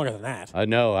 breaks are longer than that.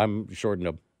 No, I'm shortened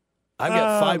up. I've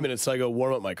got 5 minutes, so I go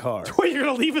warm up my car. Wait, you're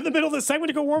gonna leave in the middle of the segment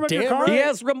to go warm up your Damn car? right. He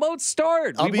has remote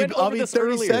start. I'll We be went over 30 this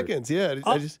earlier. seconds. Yeah,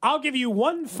 I'll give you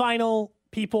one final.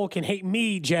 People can hate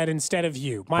me, Jed, instead of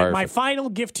you. My Perfect. final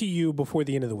gift to you before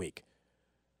the end of the week.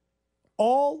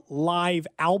 All live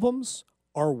albums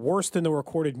are worse than the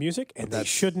recorded music, and they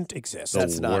shouldn't exist.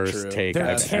 That's The not worst true. take They're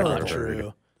I've terrible. ever heard.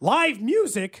 True. Live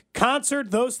music,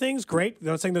 concert, those things, great.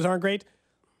 Not saying those aren't great.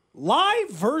 Live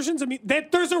versions of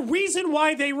music, there's a reason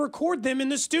why they record them in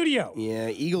the studio. Yeah,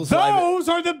 Eagles live. Those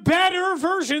are the better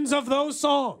versions of those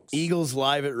songs. Eagles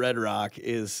live at Red Rock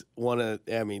is one of.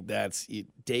 I mean, that's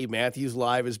Dave Matthews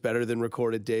live is better than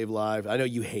recorded Dave live. I know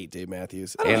you hate Dave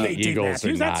Matthews. I don't And the hate Dave Eagles are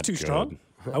Matthews. That's not too good. strong.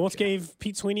 I once gave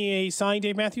Pete Sweeney a signed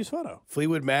Dave Matthews photo.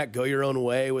 Fleetwood Mac, Go Your Own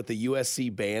Way with the USC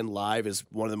band live is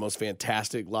one of the most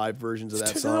fantastic live versions of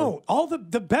that song. No, all the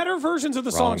better versions of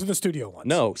the songs are the studio ones.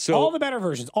 No, so all the better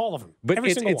versions, all of them. but Every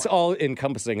it's single one. all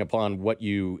encompassing upon what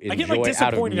you enjoy I get like out of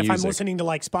disappointed music. if I'm listening to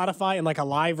like Spotify and like a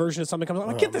live version of something comes on.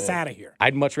 Like, get this out of here.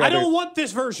 I'd much I rather. don't want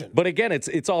this version. But again,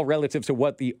 it's all relative to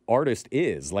what the artist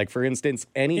is. Like for instance,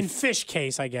 any In Fish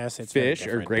case, I guess it's very Fish or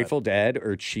different, Grateful Dead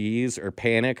or Cheese or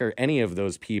Panic or any of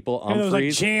those people, but- And it was like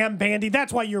Humphreys, Jam Bandy.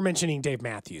 That's why you're mentioning Dave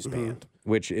Matthews Mm-hmm. Band.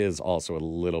 which is also a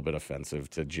little bit offensive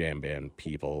to jam band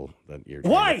people that you're.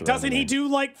 trying Why to throw doesn't in he there. do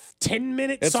like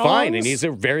 10-minute It's songs? fine, and he's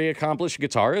a very accomplished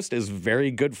guitarist. Is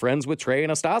very good friends with Trey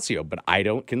Anastasio, but I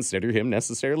don't consider him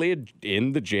necessarily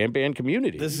in the jam band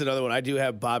community. This is another one. I do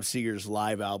have Bob Seger's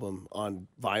live album on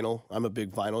vinyl. I'm a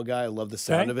big vinyl guy. I love the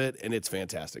sound Okay. of it, and it's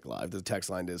fantastic live. The text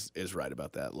line is right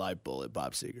about that. Live Bullet,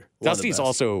 Bob Seger. One of the Dusty's best.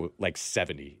 also like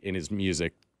 70 in his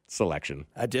music selection.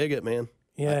 I dig it, man.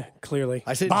 Yeah, clearly.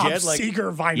 I said Bob Jed, like-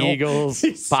 Seger vinyl. Eagles,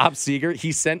 Bob Seger.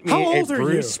 He sent me How a old are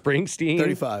Bruce you? Springsteen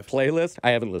 35. playlist.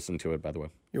 I haven't listened to it, by the way.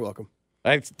 You're welcome.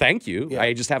 Thank you. Yeah.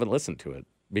 I just haven't listened to it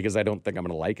because I don't think I'm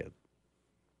going to like it.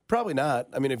 Probably not.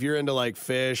 I mean, if you're into like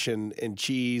Fish and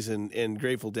Cheese and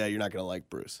Grateful Dead, you're not going to like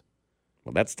Bruce.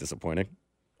 Well, that's disappointing.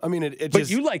 I mean, it But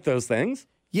just. you like those things.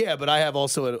 Yeah, but I have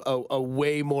also a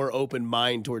way more open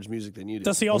mind towards music than you do.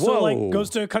 Does he also Whoa. like goes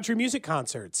to country music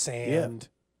concerts and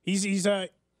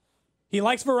he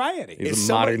likes variety. He's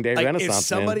a modern day If Renaissance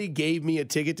somebody man. gave me a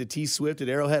ticket to T Swift at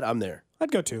Arrowhead, I'm there.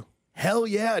 I'd go to. Hell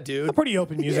yeah, dude. I'm pretty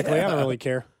open musically. I don't Yeah. really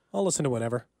care. I'll listen to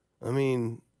whatever. I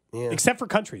mean, yeah. Except for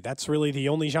country. That's really the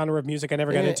only genre of music I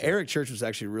never got Yeah, into. Eric Church was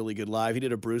actually really good live. He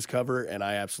did a Bruce cover, and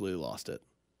I absolutely lost it.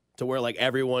 to where like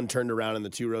everyone turned around in the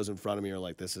 2 rows in front of me are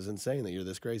like, this is insane that you're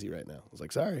this crazy right now. I was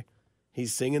like, sorry.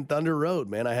 He's singing Thunder Road,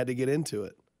 man. I had to get into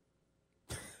it.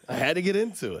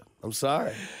 I'm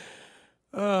sorry.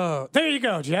 Oh, there you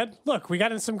go, Jed. Look, we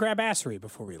got into some grabassery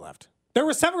before we left. There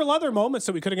were several other moments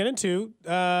that we could have got into.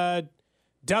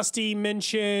 Dusty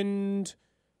mentioned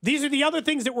these are the other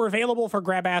things that were available for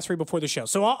grabassery before the show.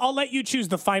 So I'll let you choose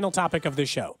the final topic of the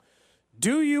show.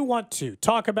 Do you want to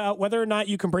talk about whether or not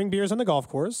you can bring beers on the golf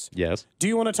course? Yes. Do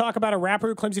you want to talk about a rapper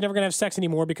who claims he's never going to have sex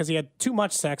anymore because he had too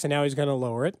much sex and now he's going to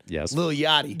lower it? Yes. Lil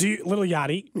Yachty. Lil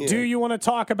Yachty. Yeah. Do you want to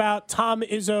talk about Tom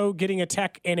Izzo getting a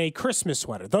tech in a Christmas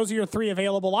sweater? Those are your 3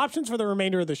 available options for the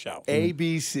remainder of the show. A,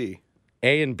 B, C.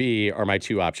 A and B are my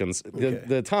 2 options.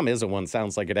 The Tom Izzo one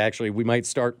sounds like it actually, we might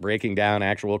start breaking down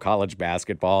actual college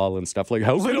basketball and stuff like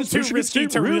how little too risky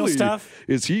to real stuff.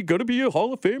 Is he going to be a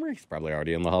Hall of Famer? He's probably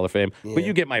already in the Hall of Fame. Yeah. But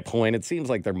you get my point. It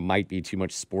seems like there might be too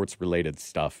much sports-related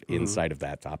stuff inside of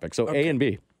that topic. So A and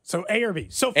B. So A or B.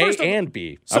 So first A and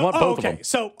B. I want both of them.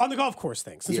 So on the golf course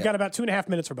thing, since we've got about 2.5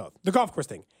 minutes for both. The golf course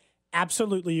thing.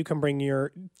 Absolutely, you can bring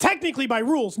your, technically by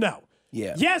rules, no.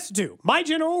 Yeah. Yes, do. My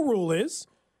general rule is,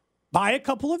 buy a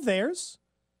couple of theirs,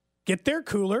 get their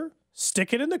cooler,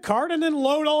 stick it in the cart, and then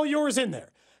load all yours in there.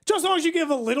 Just as long as you give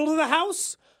a little to the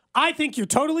house, I think you're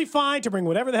totally fine to bring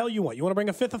whatever the hell you want. You want to bring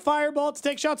a 5th of Fireball to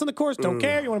take shots on the course? Don't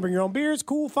care. You want to bring your own beers?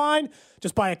 Cool, fine.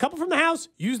 Just buy a couple from the house,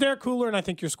 use their cooler, and I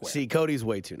think you're square. See, Cody's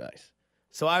way too nice.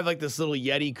 So I have like this little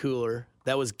Yeti cooler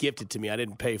that was gifted to me. I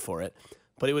didn't pay for it,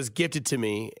 but it was gifted to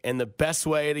me. And the best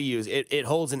way to use it, it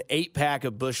holds an 8-pack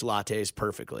of Busch lattes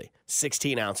perfectly,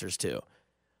 16 ounces too.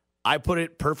 I put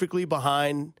it perfectly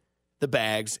behind the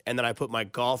bags, and then I put my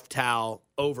golf towel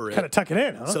over it. Kind of tuck it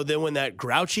in, huh? So then when that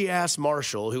grouchy-ass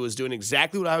Marshall, who was doing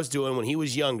exactly what I was doing when he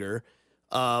was younger,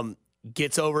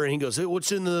 gets over and he goes, hey,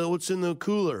 what's in the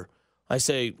cooler? I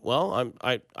say, well,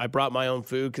 I brought my own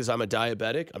food because I'm a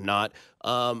diabetic. I'm not.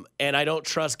 And I don't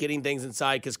trust getting things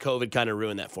inside because COVID kind of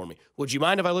ruined that for me. Would you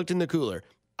mind if I looked in the cooler?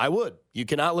 I would. You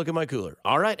cannot look at my cooler.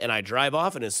 All right. And I drive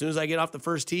off, and as soon as I get off the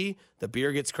first tee, the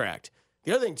beer gets cracked.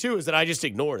 The other thing, too, is that I just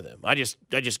ignore them. I just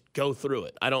go through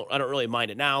it. I don't really mind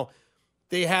it. Now,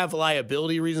 they have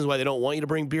liability reasons why they don't want you to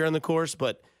bring beer on the course,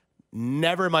 but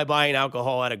never am I buying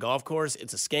alcohol at a golf course.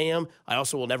 It's a scam. I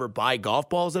also will never buy golf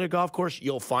balls at a golf course.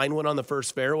 You'll find one on the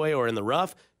first fairway or in the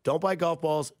rough. Don't buy golf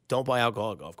balls. Don't buy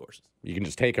alcohol at golf courses. You can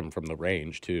just take them from the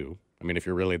range, too. I mean, if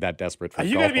you're really that desperate for golf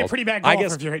balls. You got to be a pretty bad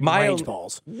golfer if you're hitting range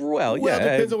balls. Well, yeah. Well, it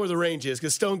depends on where the range is,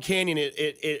 because Stone Canyon,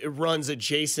 it runs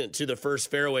adjacent to the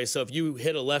first fairway. So if you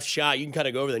hit a left shot, you can kind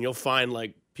of go over there, and you'll find,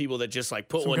 like, people that just, like,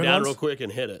 put one down real quick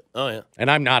and hit it. Oh, yeah.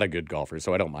 And I'm not a good golfer,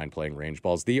 so I don't mind playing range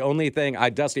balls. The only thing,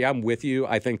 Dusty, I'm with you.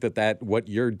 I think that what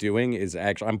you're doing is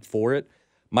actually, I'm for it.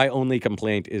 My only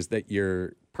complaint is that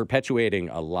you're perpetuating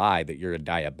a lie that you're a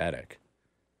diabetic.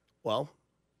 Well,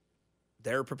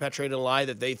 they're perpetrating a lie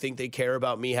that they think they care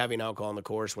about me having alcohol on the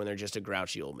course when they're just a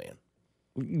grouchy old man.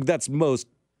 That's most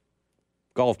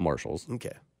golf marshals.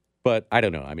 Okay. But I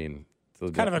don't know. I mean,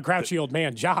 kind of a grouchy old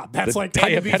man job. That's like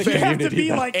you have to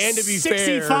be like and to be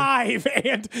 65 fair,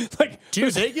 and like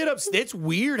dude, they get up. It's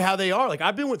weird how they are. Like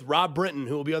I've been with Rob Britton,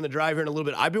 who will be on the drive here in a little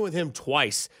bit. I've been with him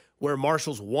twice. Where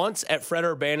Marshall's once at Fred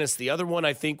Urbanus, the other one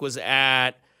I think was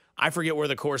at I forget where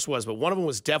the course was, but one of them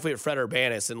was definitely at Fred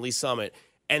Urbanus in Lee Summit.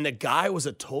 And the guy was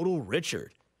a total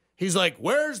Richard. He's like,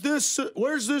 where's this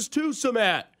twosome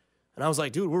at? And I was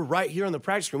like, dude, we're right here on the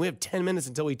practice green. We have 10 minutes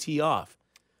until we tee off.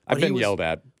 I've been yelled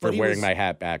at for wearing my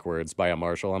hat backwards by a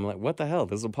marshal. I'm like, what the hell?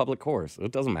 This is a public course.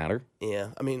 It doesn't matter. Yeah,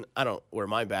 I mean, I don't wear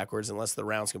mine backwards unless the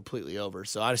round's completely over.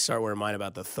 So I just start wearing mine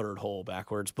about the third hole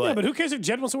backwards. But yeah, but who cares if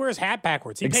Jed wants to wear his hat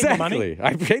backwards? He exactly. paid the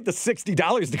money. I paid the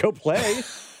 $60 to go play.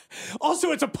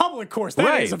 Also, it's a public course.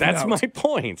 Right, that's my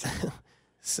point.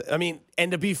 I mean,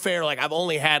 and to be fair, like I've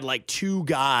only had like 2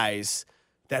 guys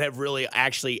that have really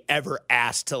actually ever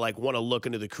asked to like want to look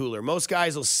into the cooler. Most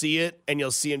guys will see it and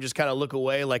you'll see them just kind of look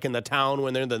away, like in the town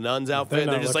when they're in the nun's outfit.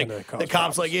 They're just like, the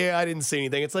cop's like, yeah, I didn't see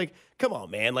anything. It's like, come on,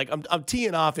 man. Like I'm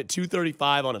teeing off at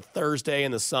 2:35 on a Thursday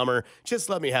in the summer. Just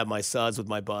let me have my suds with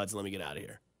my buds and let me get out of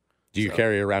here. Do you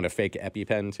carry around a fake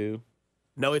EpiPen too?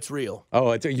 No, it's real.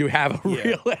 Oh, you have a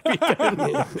real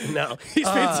EpiPen? No. He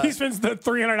spends the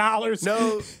 $300.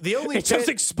 No, the only it's just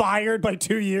expired by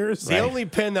 2 years. The only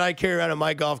pen that I carry around in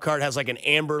my golf cart has like an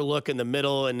amber look in the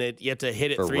middle, and you have to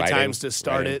hit it 3 times to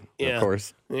start it. Yeah. Of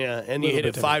course. Yeah, and you hit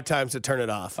it 5 times to turn it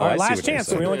off. All right, last chance.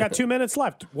 So we only got 2 minutes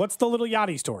left. What's the Little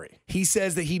Yachty story? He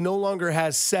says that he no longer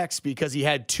has sex because he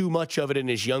had too much of it in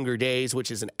his younger days, which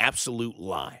is an absolute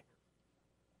lie.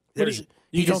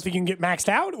 You don't think you can get maxed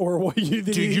out, or what? You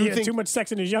think he had too much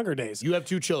sex in his younger days? You have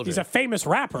 2 children. He's a famous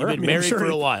rapper. You've been married for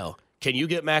a while. Can you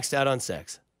get maxed out on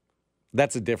sex?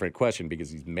 That's a different question because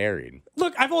he's married.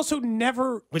 Look, I've also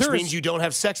never... Which means you don't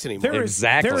have sex anymore.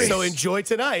 Exactly. So enjoy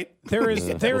tonight. There is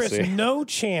no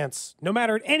chance, no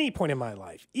matter at any point in my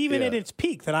life, even at its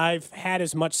peak, that I've had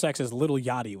as much sex as Little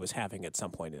Yachty was having at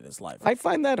some point in his life. I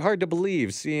find that hard to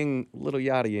believe, seeing Little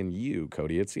Yachty in you,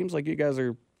 Cody. It seems like you guys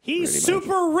are... He's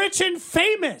super rich and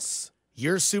famous.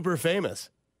 You're super famous.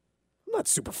 I'm not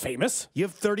super famous. You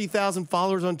have 30,000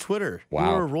 followers on Twitter. Wow.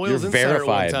 You were a Royals You're Insider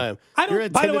verified. at one time. You're a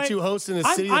 10-2 host in a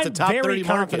city that's a top 30 I'm very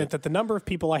confident market. that the number of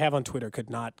people I have on Twitter could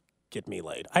not get me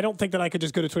laid. I don't think that I could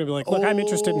just go to Twitter and be like, look, I'm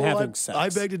interested in having sex. I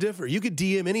beg to differ. You could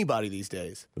DM anybody these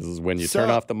days. This is when you turn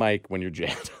off the mic when you're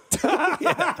jammed.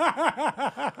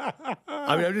 I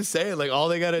mean, I'm just saying, like,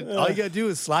 all you gotta do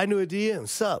is slide into a DM.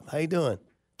 Sup? How you doing?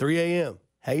 3 a.m.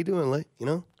 How you doing, Lee? You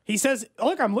know? He says,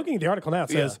 look, I'm looking at the article now. It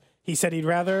says, he said he'd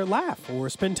rather laugh or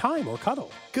spend time or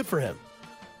cuddle. Good for him.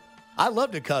 I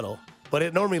love to cuddle, but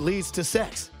it normally leads to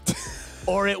sex.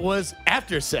 Or it was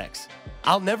after sex.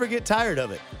 I'll never get tired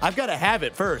of it. I've got to have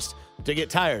it first to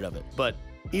get tired of it. But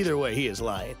either way, he is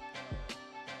lying.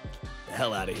 The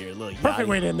hell out of here, little Perfect yachty.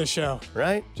 way to end the show.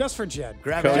 Right? Just for Jed.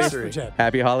 Grab Just history. for Jed.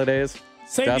 Happy holidays.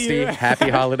 Same to Dusty, you. happy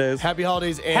holidays. Happy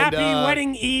holidays. And, Happy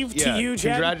wedding eve to you,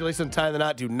 Jed. Congratulations on tying the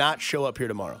knot. Do not show up here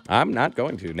tomorrow. I'm not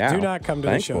going to now. Do not come to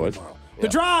Thanks, the show boys. tomorrow. The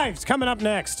Drive's coming up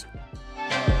next.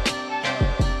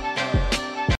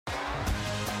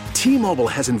 T-Mobile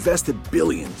has invested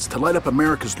billions to light up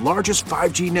America's largest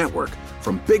 5G network,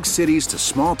 from big cities to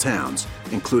small towns,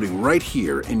 including right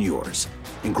here in yours.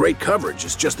 And great coverage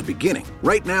is just the beginning.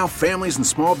 Right now, families and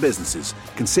small businesses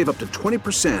can save up to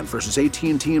 20% versus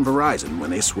AT&T and Verizon when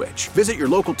they switch. Visit your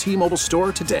local T-Mobile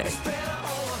store today.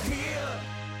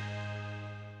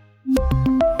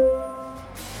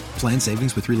 Plan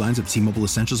savings with 3 lines of T-Mobile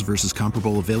Essentials versus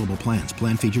comparable available plans.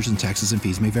 Plan features and taxes and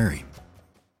fees may vary.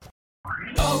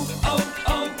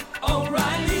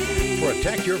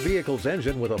 Protect your vehicle's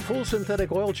engine with a full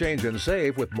synthetic oil change and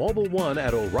save with Mobil 1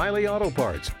 at O'Reilly Auto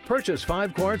Parts. Purchase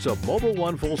 5 quarts of Mobil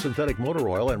 1 full synthetic motor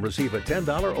oil and receive a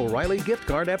 $10 O'Reilly gift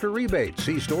card after rebate.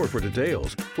 See store for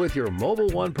details. With your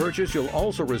Mobil 1 purchase, you'll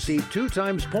also receive 2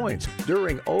 times points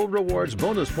during O Rewards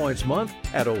Bonus Points Month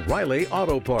at O'Reilly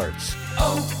Auto Parts.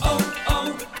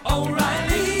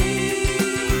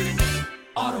 O'Reilly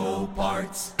Auto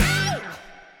Parts.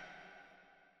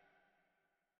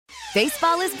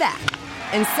 Baseball is back,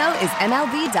 and so is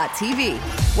MLB.tv.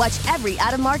 Watch every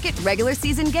out-of-market regular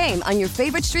season game on your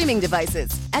favorite streaming devices,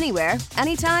 anywhere,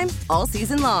 anytime, all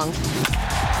season long.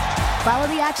 Follow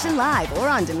the action live or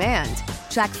on demand.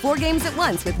 Track 4 games at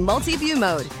once with multi-view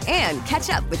mode and catch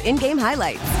up with in-game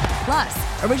highlights.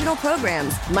 Plus, original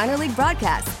programs, minor league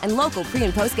broadcasts, and local pre-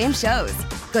 and post-game shows.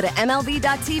 Go to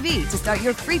MLB.tv to start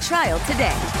your free trial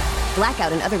today.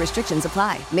 Blackout and other restrictions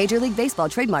apply. Major League Baseball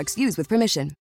trademarks used with permission.